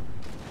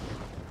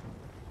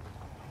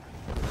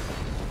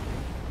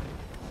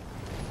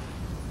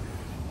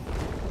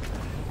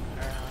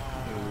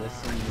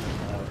 Listen,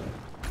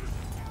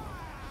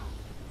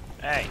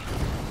 Hey!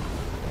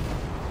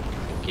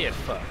 Get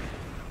fucked.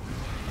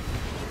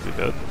 He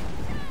dead?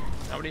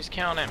 Nobody's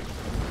counting.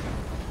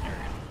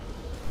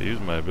 I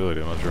used my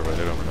ability. I'm not sure if I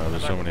hit him or not.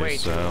 There's so Like, many way too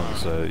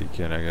sounds long. that you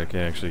can't. I can't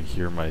actually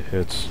hear my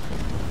hits.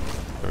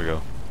 There we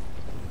go.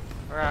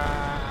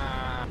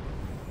 Rah.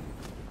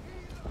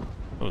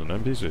 That was an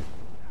NPC.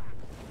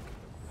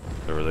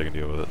 Whatever, they can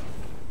deal with it.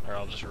 Or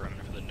I'll just run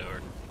for the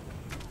door.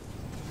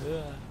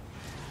 Yeah.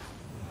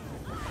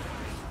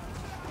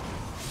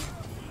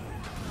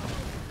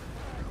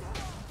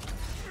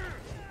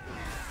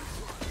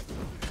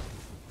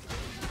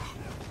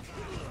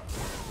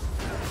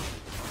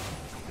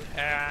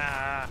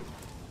 Ah.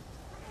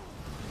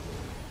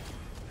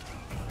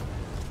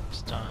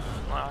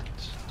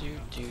 I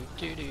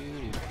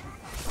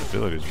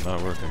feel like it's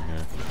not working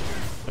here.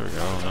 There we go.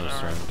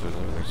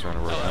 Everything's starting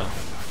to work now.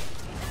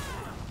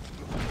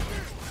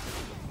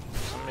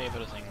 Somebody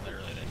put a thing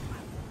literally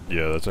did.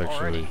 Yeah, that's actually.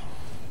 Already?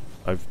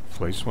 I've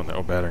placed one.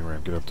 Oh, battering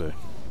ram. Get up there.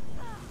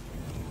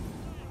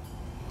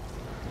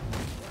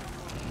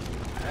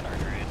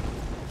 Battering ram.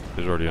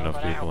 There's already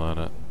enough people on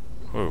it.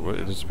 Whoa, what?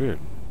 It disappeared.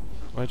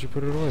 Why'd you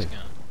put it away?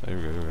 There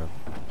we go, there we go.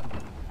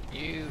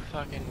 You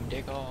fucking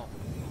dickhole.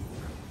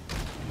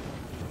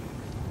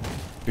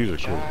 These are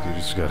cool. You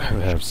just gotta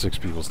have 6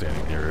 people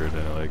standing near it,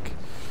 and like,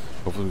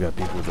 hopefully we got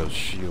people with those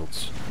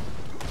shields.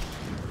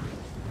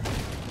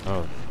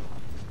 Oh,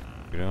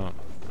 we don't.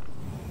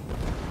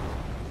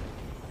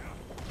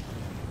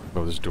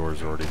 Oh, this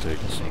door's already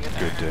taking some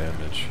good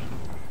damage.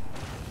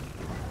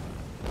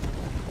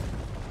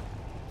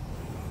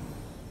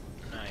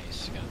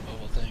 Nice, got a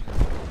bubble thing.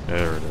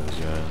 There it is,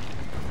 yeah.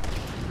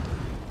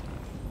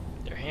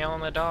 They're healing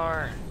the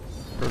door.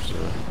 Of course they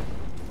are.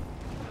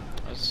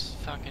 Those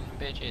fucking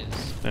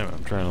bitches. Damn it,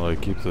 I'm trying to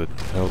like keep the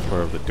health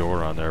bar of the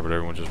door on there, but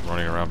everyone's just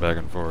running around back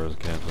and forth.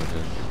 Can't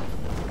fucking.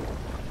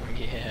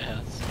 Yeah,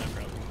 that's my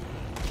problem.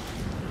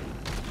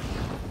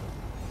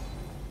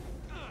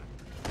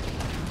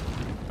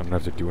 I'm gonna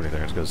have to do anything.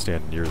 I just gotta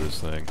stand near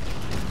this thing.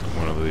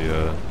 One of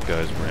the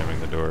guys ramming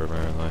the door,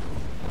 apparently.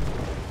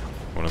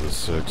 One of the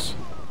 6.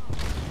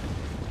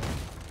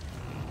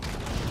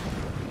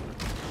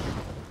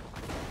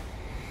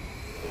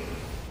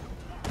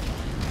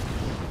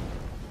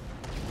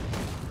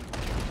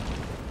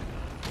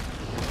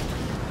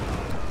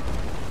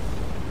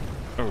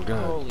 Oh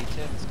god. Holy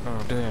tits.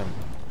 Oh damn.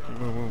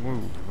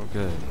 Move.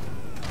 Okay.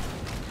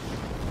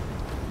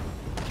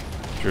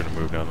 Should have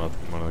moved down on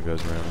one of the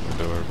guys ramming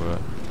the door,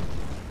 but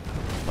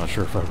I'm not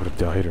sure if I would have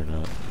died or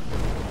not.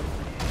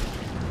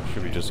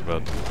 Should be just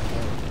about to.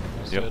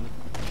 Yep.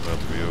 About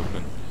to be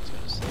open.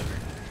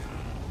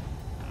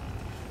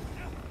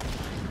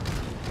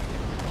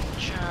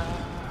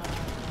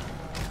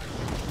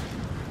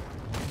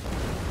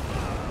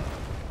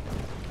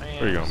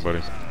 Where you going,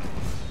 buddy?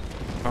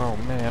 Oh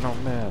man, oh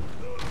man.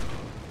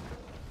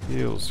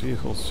 Heals.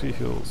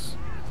 Heals.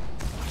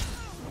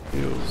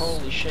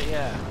 Holy shit,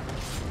 yeah.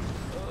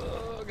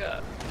 Oh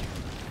god.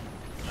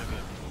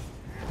 Okay.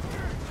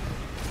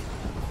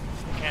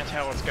 Can't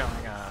tell what's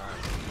going on.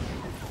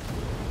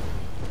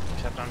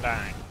 Except I'm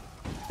dying.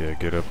 Yeah,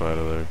 get up out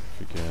of there if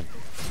you can.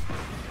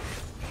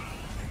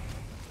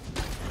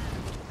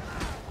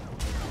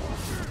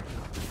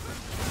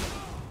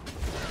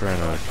 Trying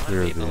to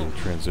clear the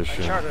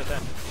transition. Charter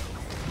them.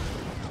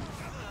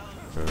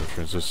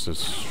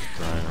 Transistus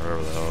shrine, or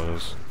whatever the hell it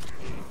is.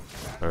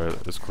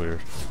 Alright, it's clear.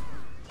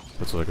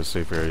 That's like a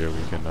safe area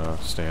we can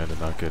stand and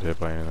not get hit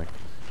by anything.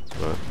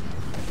 But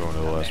I'm going to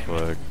the last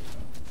flag,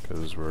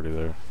 because we're already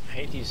there. I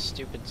hate these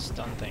stupid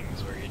stun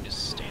things where you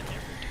just stand there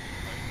for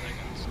 2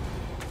 seconds.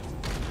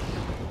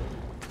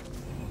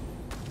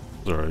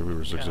 It's alright, we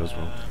were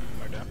successful.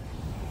 We're done.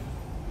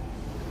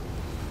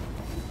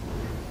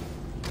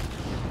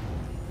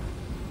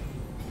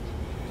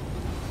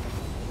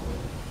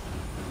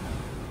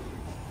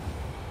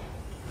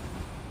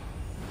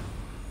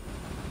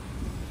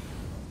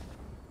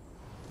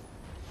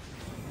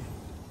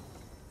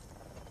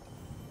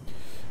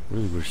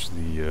 Really wish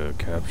the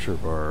capture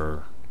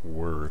bar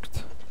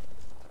worked.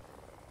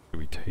 Do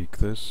we take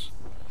this?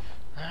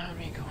 That would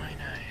be quite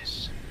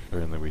nice.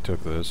 Apparently we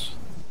took this.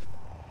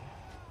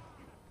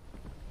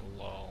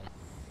 Lol.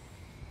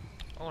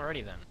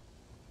 Alrighty then.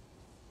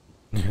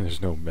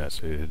 There's no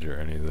message or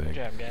anything. Good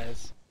job,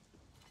 guys.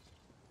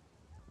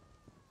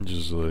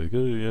 Just like,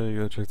 oh yeah, you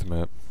gotta check the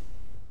map.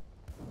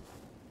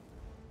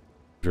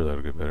 Sure,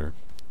 that'll get better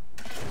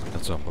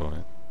at some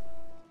point.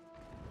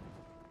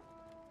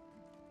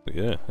 But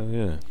yeah, hell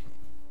yeah.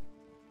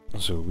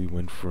 So we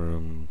went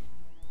from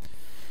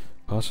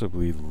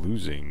possibly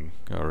losing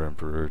our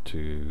Emperor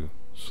to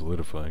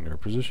solidifying our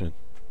position.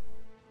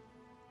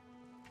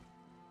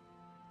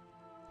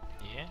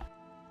 Yeah?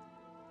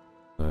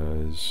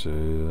 So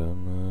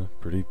I'm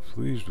pretty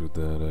pleased with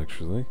that,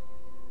 actually.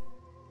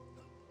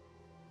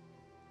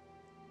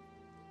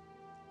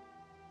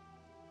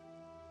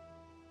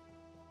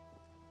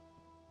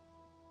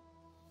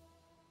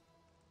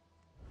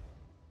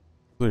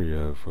 There you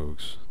have,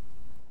 folks.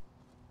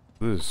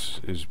 This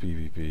is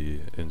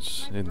PvP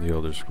in the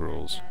Elder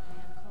Scrolls,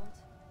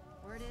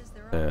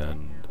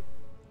 and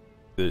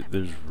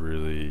there's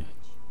really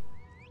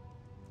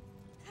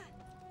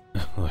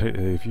like,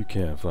 if you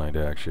can't find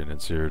action in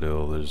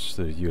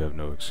Cyrodiil, you have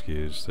no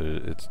excuse.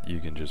 You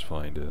can just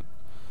find it.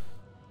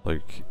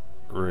 Like,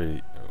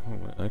 right.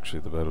 Oh,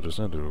 actually, the battle just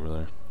ended over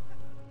there.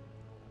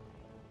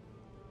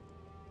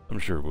 I'm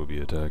sure we'll be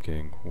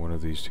attacking one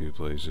of these 2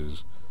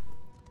 places.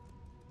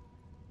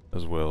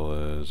 As well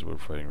as, we're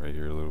fighting right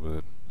here a little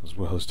bit, as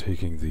well as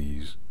taking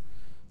these.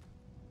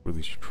 Or at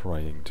least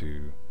trying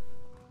to.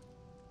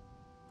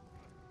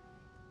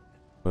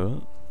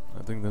 But,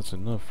 I think that's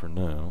enough for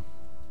now.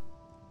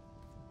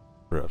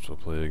 Perhaps we'll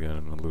play again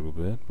in a little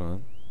bit, but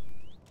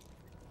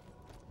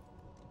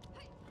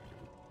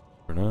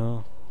for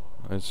now,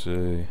 I'd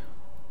say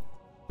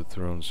the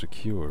throne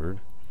secured.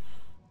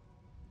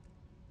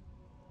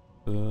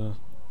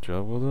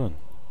 Job well done.